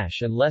more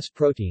ash and less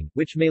protein,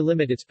 which may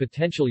limit its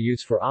potential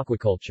use for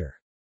aquaculture.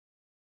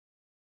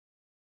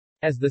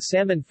 As the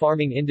salmon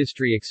farming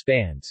industry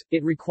expands,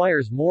 it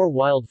requires more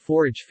wild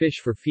forage fish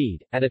for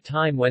feed, at a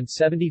time when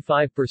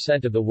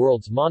 75% of the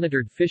world's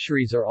monitored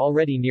fisheries are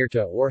already near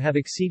to or have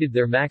exceeded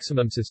their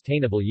maximum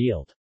sustainable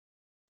yield.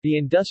 The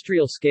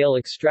industrial-scale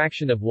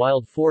extraction of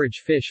wild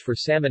forage fish for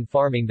salmon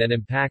farming then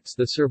impacts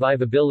the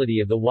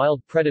survivability of the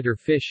wild predator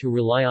fish who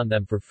rely on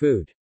them for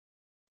food.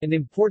 An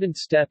important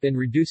step in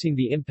reducing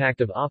the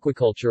impact of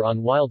aquaculture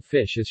on wild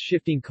fish is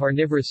shifting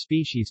carnivorous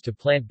species to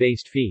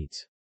plant-based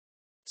feeds.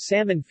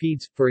 Salmon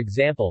feeds, for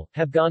example,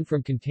 have gone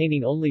from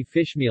containing only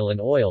fish meal and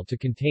oil to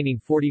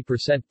containing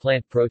 40%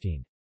 plant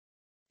protein.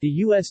 The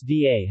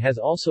USDA has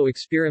also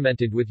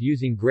experimented with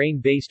using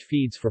grain-based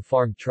feeds for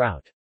farmed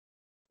trout.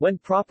 When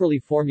properly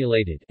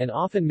formulated, and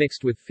often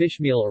mixed with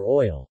fish meal or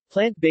oil,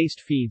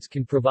 plant-based feeds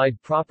can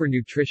provide proper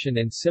nutrition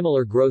and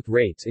similar growth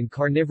rates in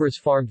carnivorous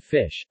farmed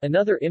fish.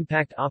 Another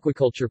impact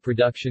aquaculture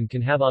production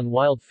can have on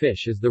wild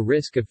fish is the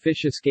risk of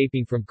fish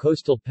escaping from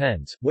coastal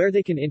pens, where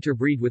they can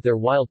interbreed with their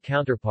wild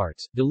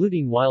counterparts,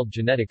 diluting wild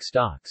genetic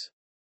stocks.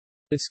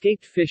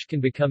 Escaped fish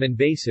can become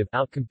invasive,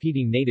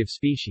 outcompeting native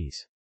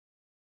species.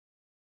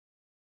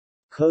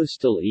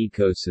 Coastal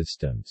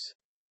ecosystems.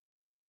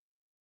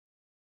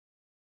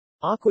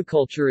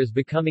 Aquaculture is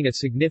becoming a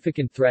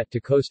significant threat to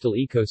coastal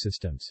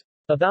ecosystems.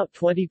 About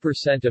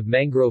 20% of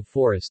mangrove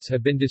forests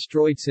have been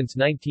destroyed since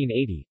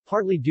 1980,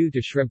 partly due to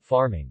shrimp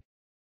farming.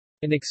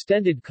 An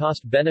extended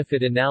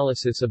cost-benefit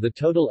analysis of the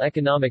total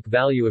economic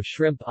value of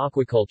shrimp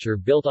aquaculture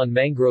built on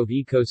mangrove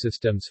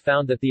ecosystems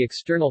found that the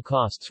external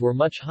costs were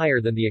much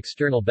higher than the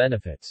external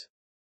benefits.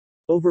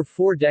 Over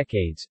 4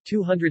 decades,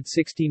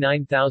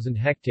 269,000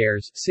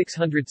 hectares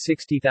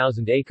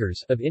 660,000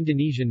 acres of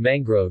Indonesian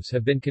mangroves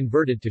have been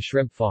converted to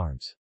shrimp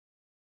farms.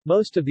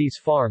 Most of these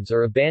farms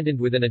are abandoned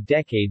within a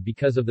decade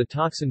because of the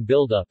toxin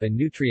buildup and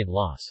nutrient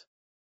loss.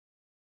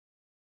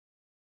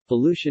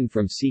 Pollution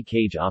from sea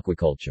cage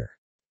aquaculture.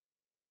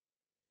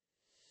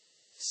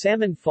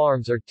 Salmon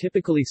farms are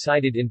typically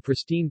sited in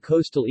pristine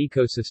coastal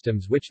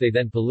ecosystems which they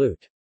then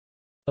pollute.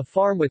 A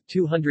farm with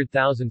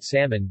 200,000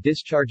 salmon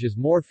discharges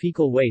more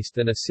fecal waste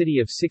than a city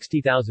of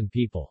 60,000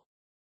 people.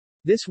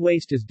 This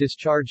waste is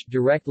discharged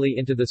directly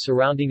into the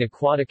surrounding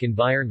aquatic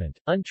environment,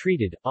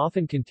 untreated,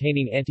 often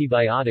containing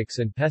antibiotics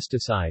and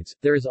pesticides.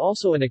 There is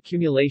also an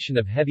accumulation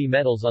of heavy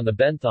metals on the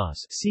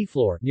benthos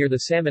seafloor near the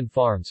salmon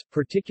farms,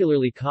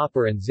 particularly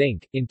copper and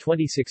zinc. In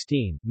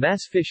 2016,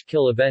 mass fish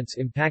kill events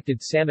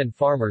impacted salmon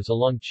farmers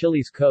along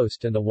Chile's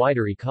coast and the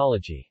wider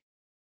ecology.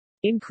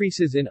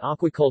 Increases in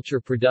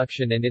aquaculture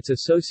production and its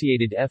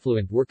associated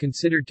effluent were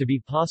considered to be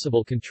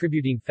possible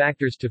contributing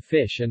factors to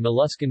fish and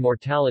molluscan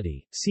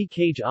mortality. Sea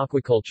cage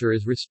aquaculture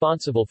is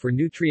responsible for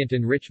nutrient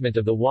enrichment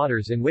of the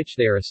waters in which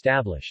they are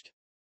established.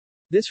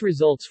 This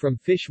results from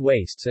fish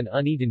wastes and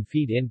uneaten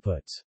feed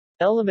inputs.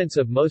 Elements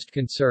of most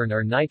concern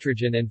are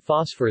nitrogen and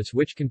phosphorus,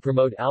 which can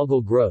promote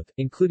algal growth,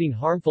 including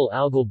harmful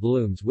algal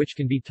blooms which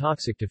can be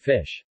toxic to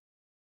fish.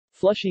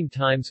 Flushing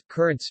times,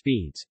 current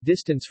speeds,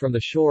 distance from the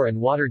shore and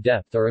water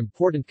depth are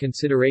important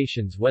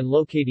considerations when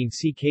locating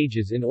sea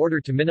cages in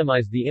order to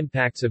minimize the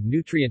impacts of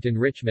nutrient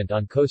enrichment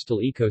on coastal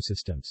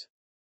ecosystems.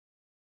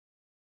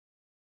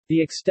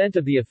 The extent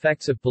of the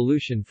effects of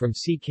pollution from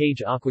sea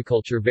cage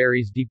aquaculture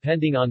varies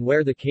depending on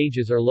where the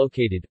cages are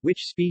located,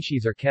 which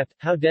species are kept,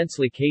 how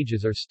densely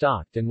cages are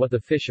stocked, and what the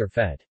fish are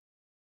fed.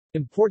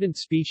 Important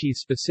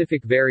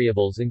species-specific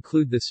variables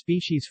include the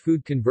species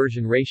food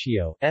conversion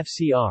ratio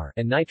 (FCR)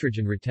 and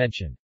nitrogen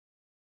retention.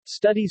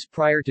 Studies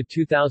prior to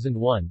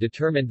 2001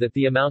 determined that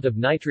the amount of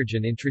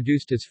nitrogen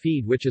introduced as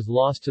feed which is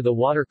lost to the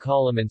water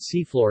column and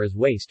seafloor as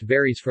waste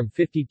varies from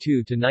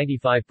 52 to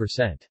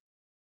 95%.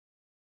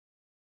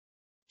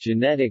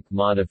 Genetic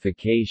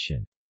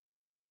modification.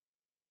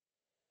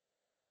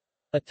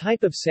 A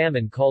type of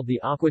salmon called the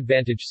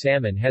aquadvantage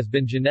salmon has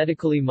been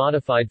genetically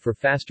modified for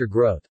faster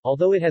growth,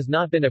 although it has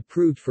not been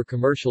approved for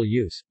commercial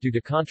use, due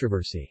to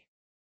controversy.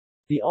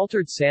 The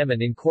altered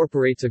salmon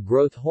incorporates a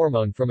growth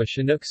hormone from a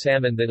Chinook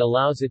salmon that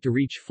allows it to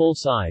reach full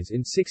size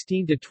in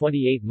 16 to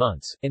 28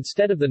 months,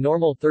 instead of the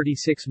normal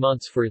 36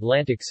 months for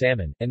Atlantic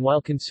salmon, and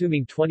while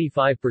consuming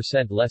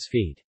 25% less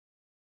feed.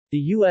 The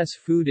U.S.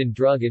 Food and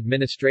Drug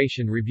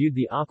Administration reviewed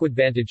the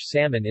aquadvantage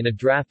salmon in a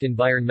draft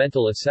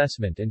environmental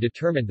assessment and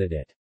determined that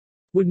it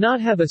would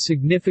not have a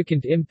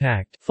significant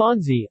impact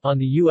 (FONSI) on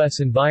the U.S.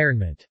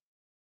 environment.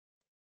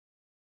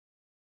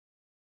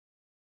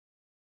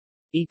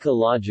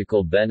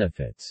 Ecological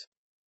benefits.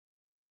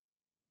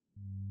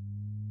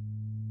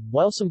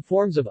 While some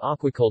forms of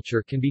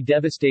aquaculture can be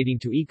devastating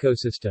to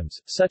ecosystems,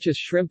 such as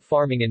shrimp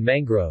farming and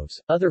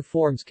mangroves, other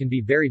forms can be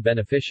very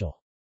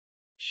beneficial.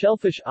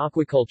 Shellfish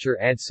aquaculture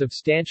adds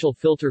substantial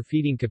filter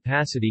feeding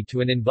capacity to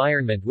an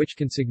environment which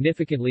can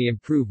significantly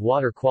improve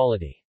water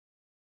quality.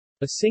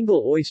 A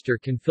single oyster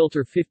can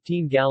filter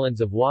 15 gallons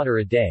of water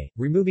a day,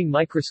 removing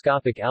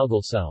microscopic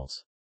algal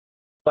cells.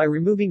 By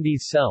removing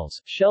these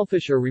cells,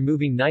 shellfish are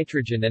removing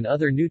nitrogen and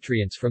other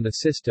nutrients from the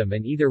system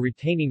and either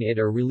retaining it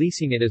or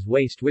releasing it as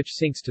waste which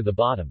sinks to the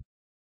bottom.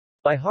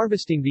 By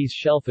harvesting these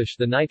shellfish,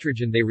 the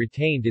nitrogen they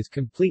retained is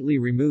completely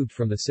removed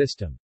from the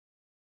system.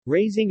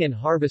 Raising and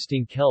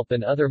harvesting kelp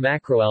and other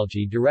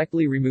macroalgae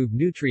directly remove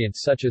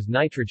nutrients such as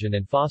nitrogen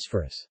and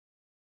phosphorus.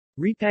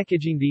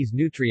 Repackaging these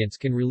nutrients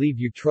can relieve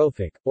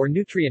eutrophic, or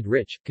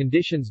nutrient-rich,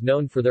 conditions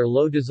known for their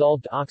low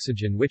dissolved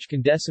oxygen which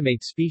can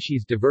decimate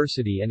species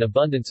diversity and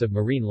abundance of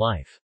marine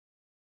life.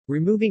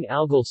 Removing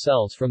algal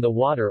cells from the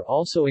water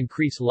also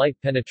increase light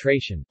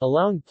penetration,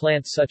 allowing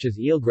plants such as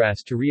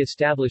eelgrass to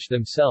re-establish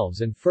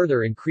themselves and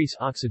further increase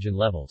oxygen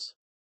levels.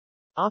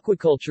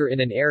 Aquaculture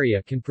in an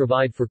area can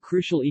provide for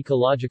crucial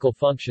ecological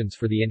functions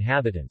for the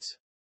inhabitants.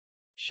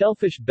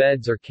 Shellfish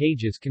beds or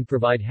cages can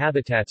provide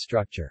habitat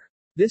structure.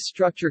 This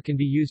structure can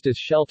be used as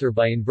shelter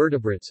by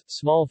invertebrates,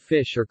 small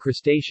fish or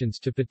crustaceans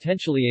to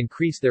potentially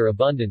increase their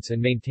abundance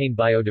and maintain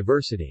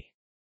biodiversity.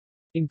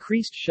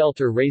 Increased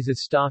shelter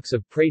raises stocks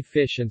of prey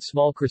fish and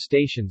small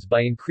crustaceans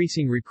by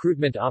increasing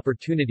recruitment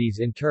opportunities,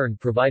 in turn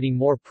providing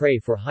more prey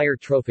for higher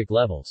trophic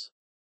levels.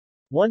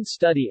 One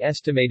study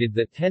estimated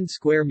that 10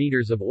 square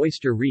meters of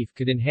oyster reef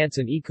could enhance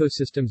an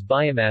ecosystem's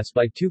biomass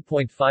by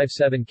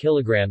 2.57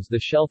 kilograms. The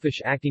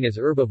shellfish acting as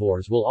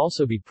herbivores will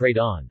also be preyed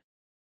on.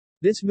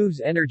 This moves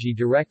energy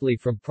directly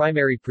from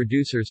primary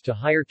producers to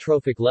higher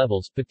trophic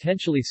levels,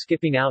 potentially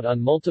skipping out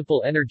on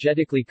multiple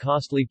energetically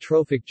costly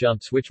trophic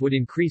jumps which would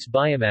increase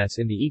biomass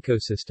in the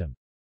ecosystem.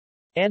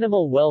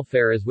 Animal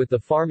welfare. As with the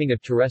farming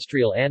of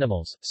terrestrial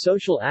animals,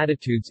 social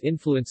attitudes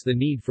influence the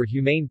need for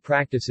humane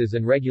practices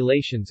and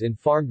regulations in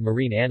farmed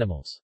marine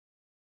animals.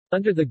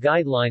 Under the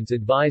guidelines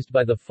advised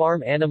by the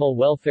Farm Animal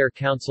Welfare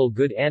Council,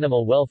 good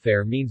animal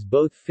welfare means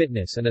both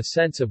fitness and a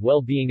sense of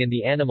well-being in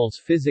the animal's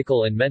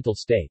physical and mental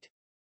state.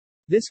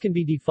 This can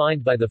be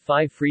defined by the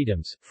 5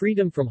 freedoms: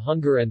 freedom from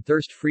hunger and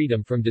thirst,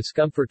 freedom from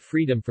discomfort,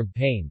 freedom from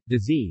pain,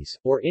 disease,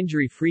 or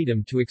injury,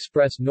 freedom to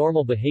express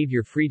normal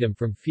behavior, freedom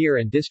from fear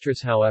and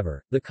distress.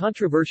 However, the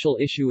controversial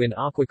issue in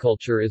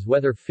aquaculture is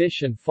whether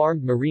fish and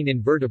farmed marine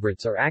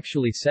invertebrates are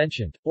actually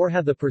sentient, or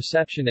have the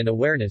perception and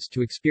awareness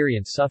to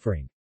experience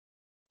suffering.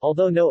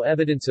 Although no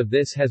evidence of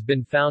this has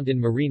been found in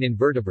marine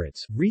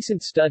invertebrates,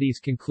 recent studies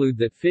conclude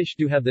that fish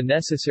do have the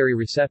necessary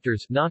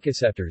receptors,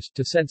 nociceptors,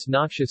 to sense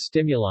noxious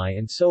stimuli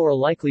and so are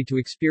likely to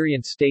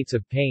experience states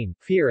of pain,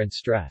 fear and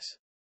stress.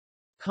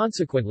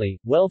 Consequently,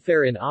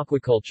 welfare in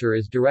aquaculture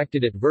is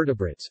directed at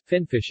vertebrates,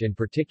 finfish in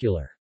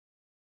particular.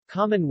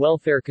 Common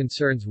welfare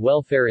concerns.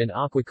 Welfare in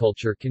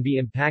aquaculture can be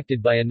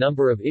impacted by a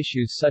number of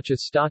issues such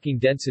as stocking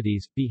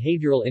densities,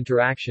 behavioral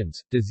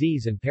interactions,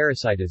 disease and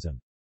parasitism.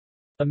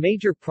 A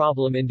major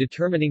problem in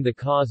determining the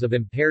cause of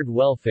impaired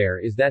welfare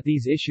is that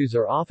these issues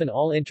are often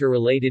all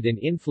interrelated and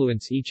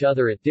influence each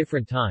other at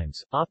different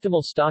times.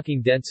 Optimal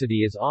stocking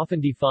density is often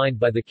defined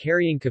by the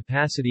carrying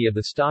capacity of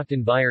the stocked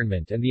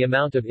environment and the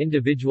amount of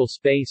individual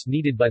space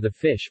needed by the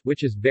fish,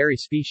 which is very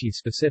species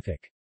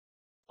specific.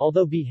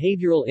 Although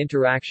behavioral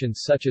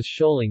interactions such as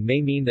shoaling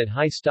may mean that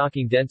high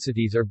stocking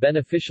densities are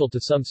beneficial to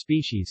some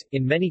species,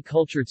 in many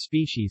cultured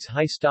species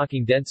high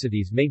stocking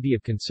densities may be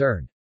of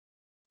concern.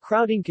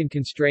 Crowding can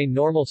constrain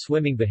normal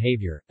swimming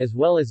behavior, as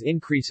well as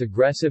increase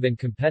aggressive and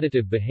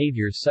competitive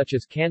behaviors such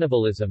as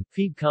cannibalism,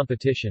 feed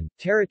competition,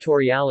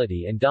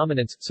 territoriality and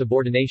dominance,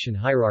 subordination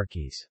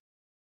hierarchies.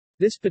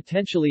 This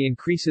potentially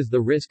increases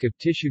the risk of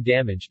tissue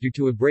damage due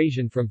to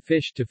abrasion from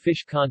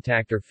fish-to-fish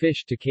contact or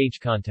fish-to-cage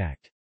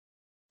contact.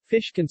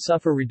 Fish can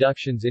suffer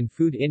reductions in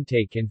food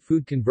intake and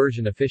food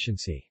conversion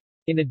efficiency.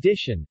 In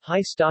addition,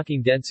 high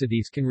stocking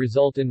densities can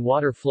result in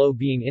water flow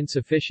being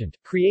insufficient,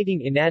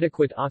 creating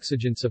inadequate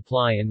oxygen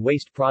supply and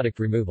waste product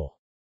removal.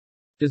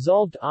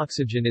 Dissolved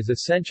oxygen is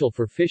essential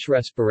for fish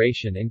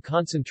respiration and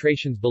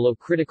concentrations below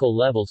critical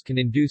levels can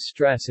induce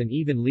stress and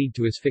even lead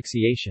to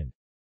asphyxiation.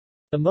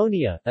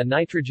 Ammonia, a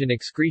nitrogen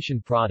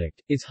excretion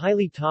product, is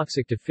highly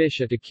toxic to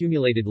fish at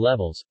accumulated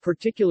levels,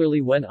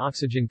 particularly when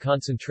oxygen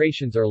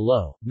concentrations are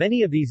low.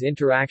 Many of these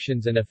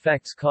interactions and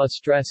effects cause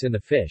stress in the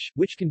fish,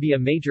 which can be a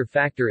major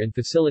factor in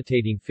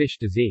facilitating fish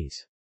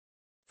disease.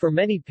 For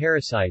many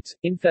parasites,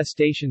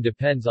 infestation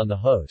depends on the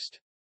host's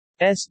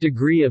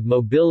degree of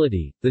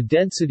mobility, the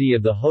density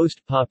of the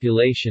host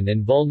population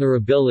and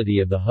vulnerability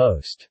of the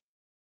host's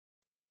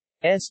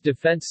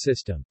defense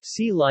system.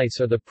 Sea lice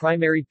are the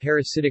primary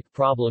parasitic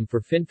problem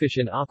for finfish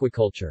in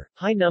aquaculture,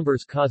 high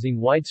numbers causing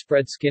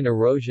widespread skin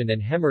erosion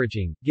and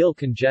hemorrhaging, gill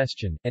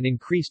congestion, and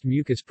increased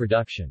mucus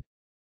production.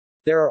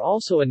 There are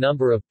also a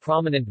number of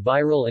prominent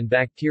viral and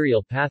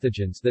bacterial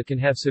pathogens that can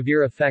have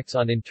severe effects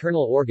on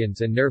internal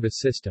organs and nervous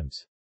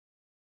systems.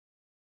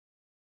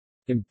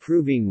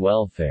 Improving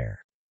welfare.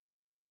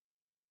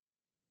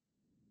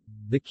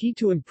 The key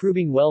to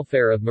improving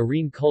welfare of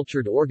marine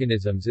cultured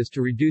organisms is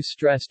to reduce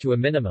stress to a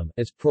minimum,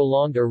 as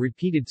prolonged or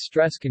repeated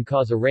stress can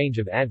cause a range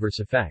of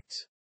adverse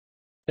effects.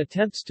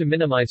 Attempts to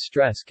minimize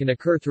stress can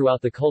occur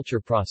throughout the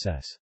culture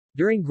process.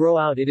 During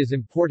grow-out it is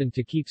important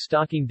to keep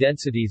stocking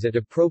densities at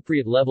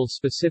appropriate levels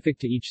specific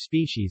to each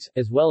species,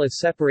 as well as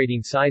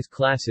separating size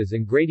classes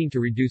and grading to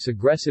reduce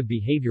aggressive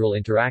behavioral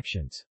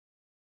interactions.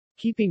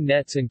 Keeping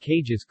nets and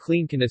cages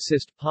clean can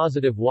assist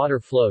positive water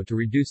flow to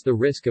reduce the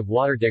risk of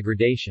water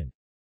degradation.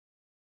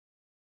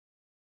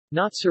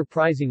 Not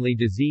surprisingly,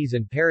 disease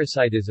and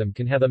parasitism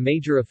can have a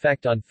major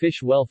effect on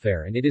fish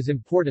welfare, and it is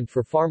important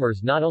for farmers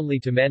not only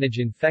to manage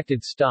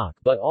infected stock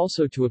but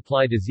also to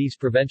apply disease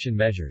prevention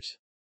measures.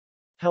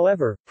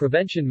 However,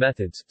 prevention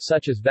methods,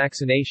 such as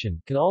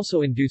vaccination, can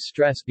also induce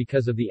stress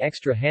because of the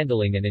extra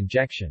handling and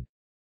injection.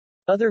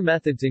 Other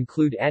methods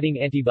include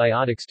adding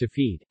antibiotics to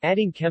feed,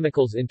 adding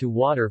chemicals into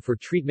water for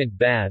treatment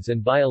baths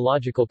and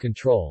biological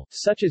control,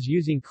 such as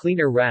using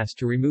cleaner wrasse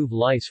to remove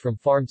lice from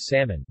farmed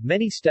salmon.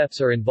 Many steps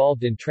are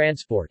involved in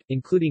transport,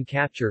 including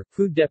capture,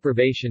 food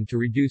deprivation to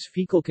reduce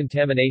fecal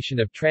contamination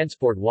of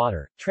transport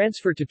water,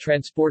 transfer to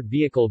transport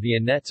vehicle via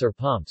nets or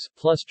pumps,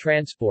 plus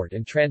transport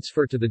and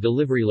transfer to the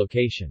delivery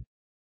location.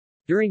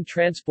 During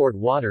transport,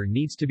 water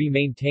needs to be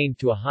maintained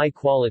to a high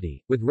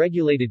quality, with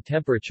regulated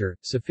temperature,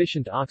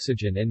 sufficient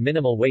oxygen and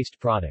minimal waste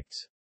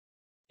products.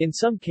 In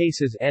some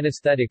cases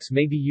anesthetics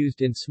may be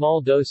used in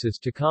small doses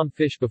to calm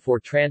fish before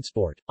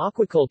transport.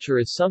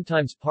 Aquaculture is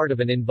sometimes part of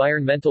an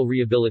environmental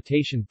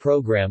rehabilitation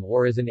program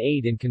or as an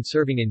aid in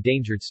conserving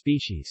endangered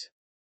species.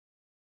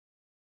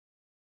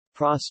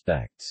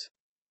 Prospects.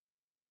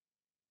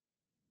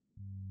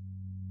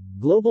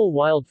 Global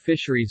wild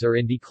fisheries are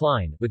in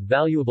decline, with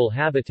valuable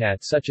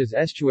habitats such as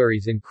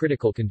estuaries in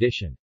critical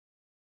condition.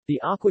 The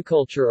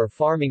aquaculture or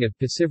farming of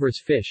piscivorous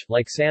fish,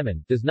 like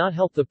salmon, does not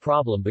help the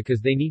problem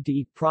because they need to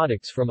eat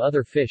products from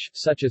other fish,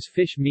 such as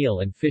fish meal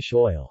and fish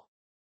oil.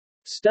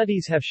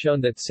 Studies have shown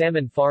that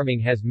salmon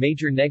farming has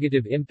major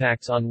negative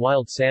impacts on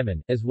wild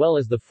salmon, as well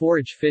as the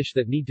forage fish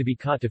that need to be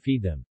caught to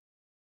feed them.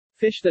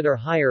 Fish that are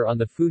higher on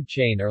the food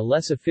chain are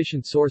less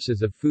efficient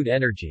sources of food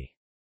energy.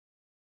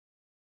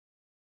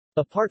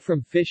 Apart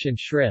from fish and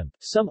shrimp,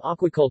 some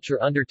aquaculture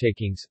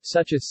undertakings,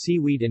 such as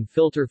seaweed and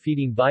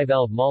filter-feeding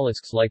bivalve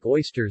mollusks like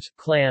oysters,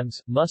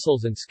 clams,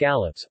 mussels and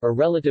scallops, are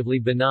relatively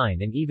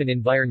benign and even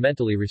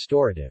environmentally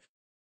restorative.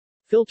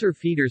 Filter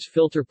feeders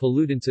filter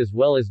pollutants as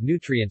well as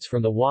nutrients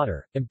from the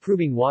water,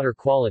 improving water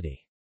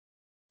quality.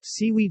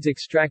 Seaweeds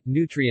extract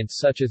nutrients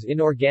such as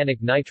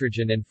inorganic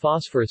nitrogen and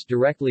phosphorus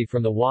directly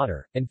from the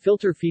water, and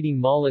filter-feeding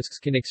mollusks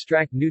can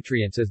extract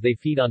nutrients as they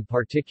feed on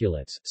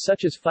particulates,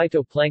 such as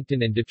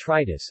phytoplankton and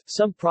detritus.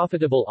 Some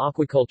profitable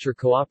aquaculture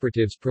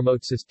cooperatives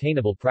promote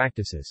sustainable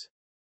practices.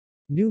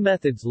 New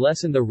methods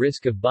lessen the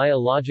risk of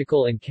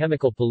biological and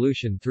chemical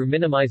pollution through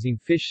minimizing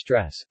fish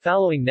stress,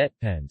 fallowing net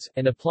pens,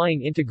 and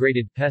applying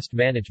integrated pest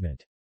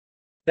management.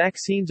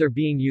 Vaccines are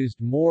being used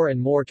more and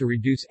more to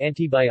reduce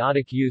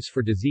antibiotic use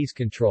for disease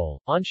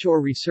control.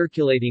 Onshore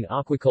recirculating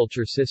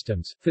aquaculture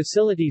systems,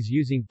 facilities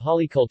using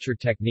polyculture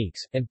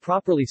techniques, and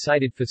properly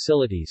sited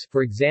facilities,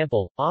 for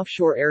example,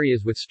 offshore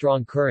areas with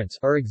strong currents,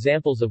 are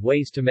examples of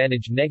ways to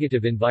manage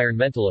negative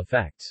environmental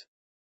effects.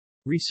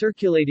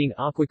 Recirculating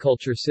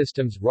aquaculture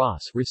systems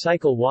 (RAS)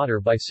 recycle water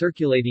by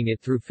circulating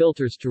it through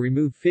filters to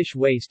remove fish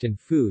waste and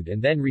food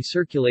and then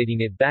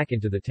recirculating it back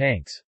into the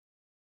tanks.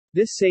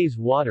 This saves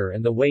water,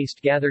 and the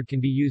waste gathered can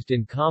be used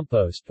in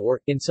compost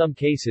or, in some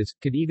cases,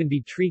 could even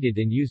be treated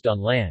and used on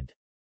land.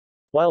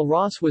 While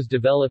RAS was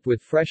developed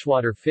with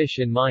freshwater fish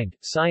in mind,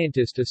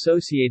 scientists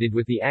associated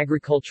with the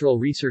Agricultural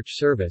Research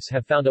Service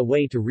have found a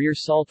way to rear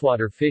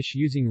saltwater fish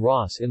using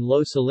RAS in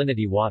low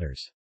salinity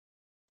waters.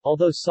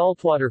 Although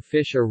saltwater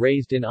fish are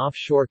raised in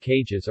offshore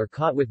cages or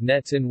caught with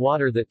nets in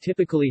water that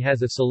typically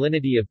has a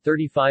salinity of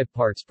 35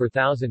 parts per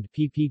thousand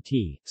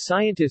ppt,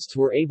 scientists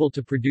were able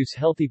to produce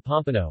healthy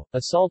pompano,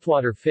 a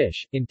saltwater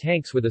fish, in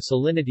tanks with a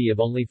salinity of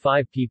only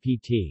 5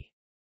 ppt.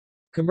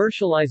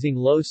 Commercializing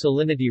low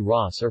salinity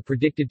RAS are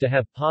predicted to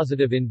have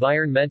positive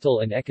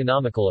environmental and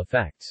economical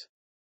effects.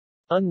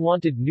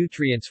 Unwanted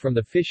nutrients from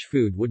the fish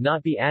food would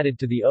not be added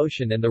to the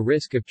ocean, and the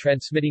risk of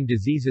transmitting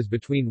diseases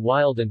between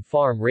wild and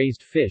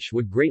farm-raised fish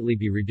would greatly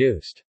be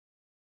reduced.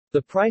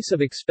 The price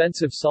of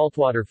expensive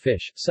saltwater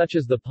fish, such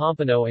as the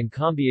pompano and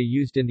cambia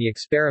used in the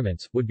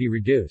experiments, would be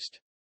reduced.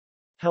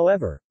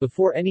 However,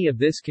 before any of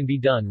this can be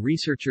done,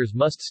 researchers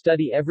must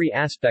study every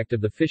aspect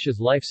of the fish's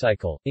life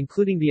cycle,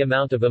 including the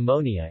amount of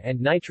ammonia and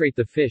nitrate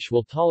the fish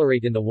will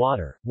tolerate in the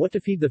water, what to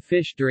feed the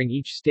fish during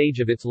each stage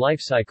of its life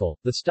cycle,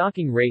 the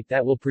stocking rate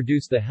that will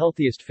produce the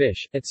healthiest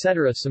fish,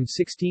 etc. Some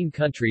 16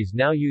 countries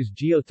now use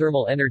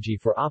geothermal energy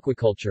for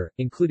aquaculture,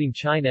 including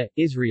China,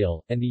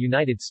 Israel, and the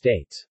United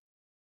States.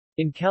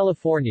 In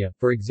California,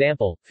 for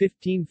example,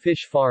 15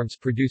 fish farms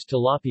produce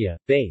tilapia,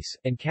 bass,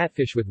 and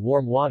catfish with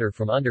warm water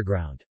from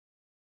underground.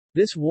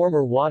 This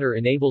warmer water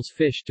enables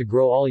fish to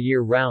grow all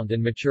year round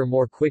and mature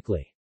more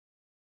quickly.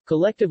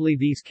 Collectively,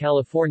 these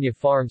California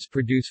farms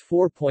produce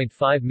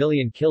 4.5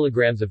 million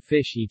kilograms of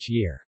fish each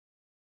year.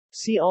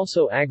 See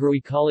also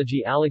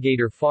agroecology,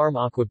 alligator farm,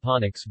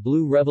 aquaponics,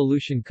 blue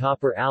revolution,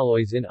 copper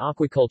alloys in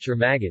aquaculture,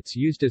 maggots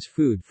used as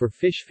food for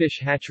fish, fish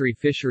hatchery,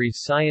 fisheries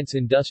science,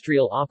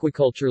 industrial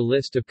aquaculture,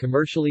 list of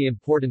commercially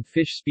important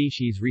fish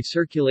species,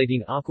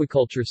 recirculating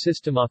aquaculture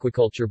system,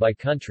 aquaculture by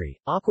country,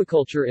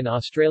 aquaculture in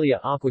Australia,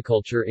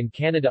 aquaculture in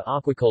Canada,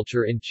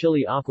 aquaculture in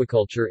Chile,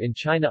 aquaculture in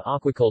China,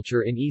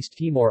 aquaculture in East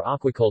Timor,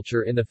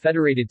 aquaculture in the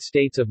Federated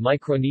States of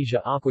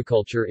Micronesia,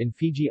 aquaculture in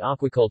Fiji,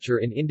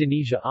 aquaculture in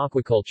Indonesia,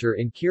 aquaculture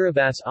in Kiribati,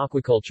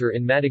 aquaculture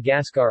in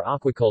Madagascar,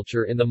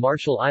 aquaculture in the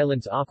Marshall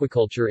Islands,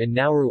 aquaculture in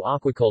Nauru,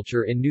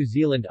 aquaculture in New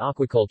Zealand,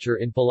 aquaculture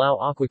in Palau,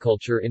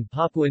 aquaculture in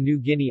Papua New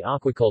Guinea,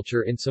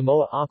 aquaculture in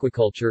Samoa,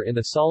 aquaculture in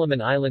the Solomon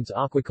Islands,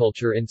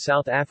 aquaculture in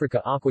South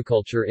Africa,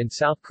 aquaculture in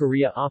South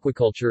Korea,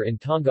 aquaculture in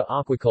Tonga,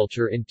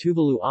 aquaculture in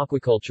Tuvalu,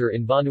 aquaculture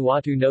in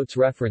Vanuatu. Notes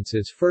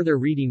references. Further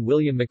reading.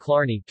 William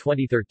McLarney,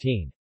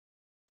 2013.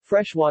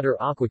 Freshwater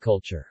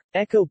Aquaculture.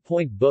 Echo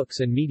Point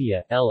Books and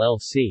Media,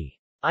 LLC.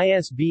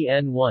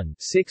 ISBN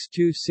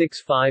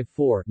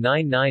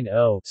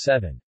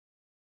 1-62654-990-7.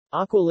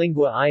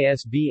 Aqualingua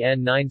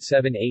ISBN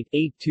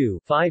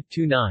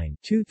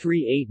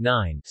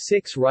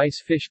 978-82-529-2389-6.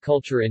 Rice Fish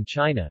Culture in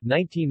China,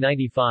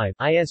 1995,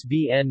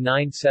 ISBN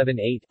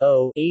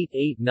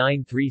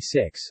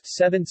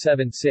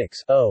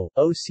 978-0-88936-776-0,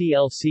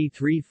 OCLC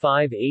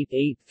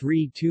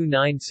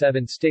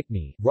 35883297.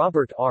 Stickney,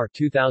 Robert R.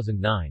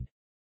 2009.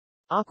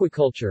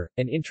 Aquaculture,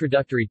 An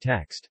Introductory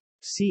Text.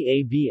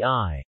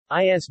 CABI.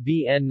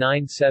 ISBN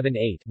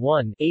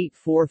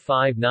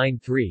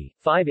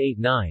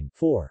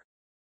 978-1-84593-589-4.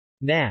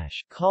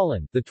 Nash,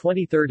 Colin, the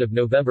 23rd of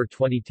November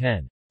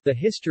 2010. The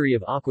History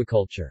of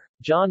Aquaculture.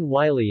 John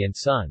Wiley and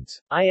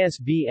Sons.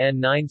 ISBN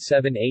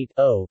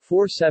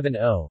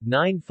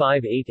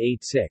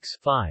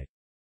 978-0-470-95886-5.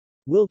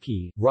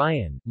 Wilkie,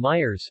 Ryan,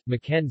 Myers,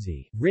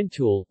 Mackenzie,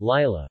 Rintoul,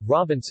 Lila,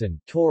 Robinson,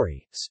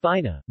 Tori,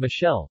 Spina,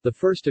 Michelle. The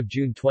 1st of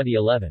June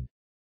 2011.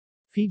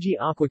 Fiji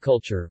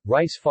Aquaculture,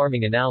 Rice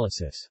Farming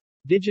Analysis.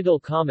 Digital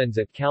Commons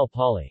at Cal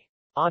Poly.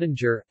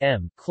 Ottinger,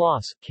 M.,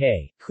 Kloss,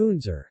 K.,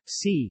 Kunzer,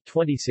 C.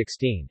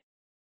 2016.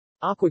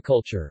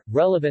 Aquaculture,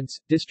 Relevance,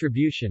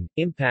 Distribution,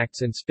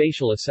 Impacts and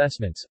Spatial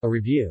Assessments, a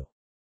Review.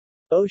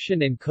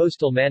 Ocean and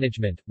Coastal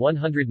Management,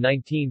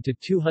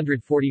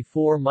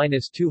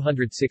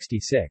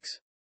 119-244-266.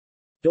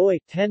 doi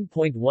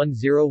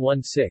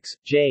 10.1016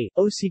 j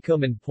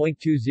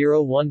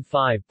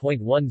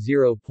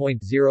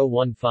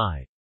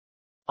Osikoman.2015.10.015.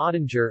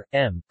 Ottinger,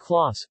 M.,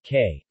 Kloss,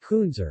 K.,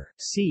 Kunzer,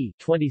 C.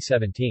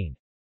 2017.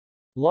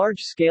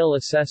 Large-scale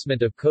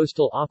assessment of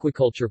coastal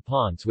aquaculture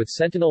ponds with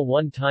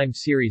Sentinel-1 time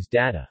series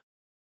data.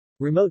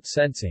 Remote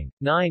sensing.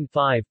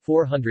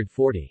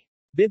 9-5-440.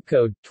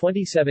 Bibcode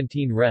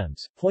 2017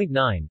 REMS.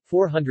 .9,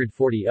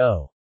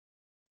 440-0.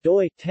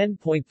 doi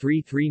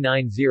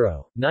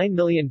 10.3390,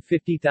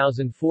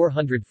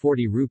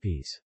 9,050,440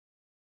 rupees.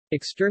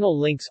 External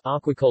links: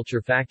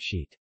 Aquaculture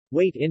Factsheet.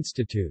 Waite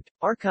Institute.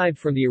 Archived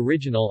from the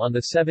original on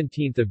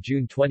 17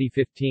 June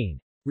 2015.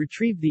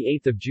 Retrieved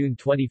 8 June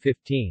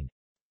 2015.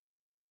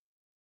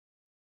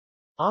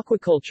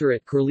 Aquaculture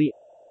at Curlie.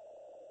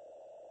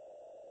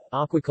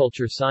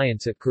 Aquaculture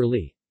Science at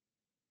Curlie.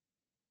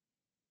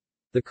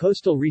 The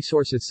Coastal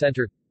Resources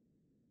Center.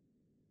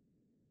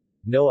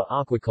 NOAA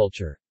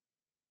Aquaculture.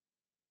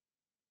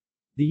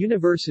 The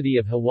University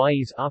of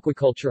Hawaii's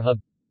Aquaculture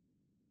Hub.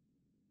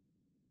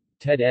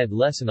 TED-Ed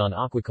lesson on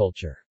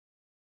aquaculture.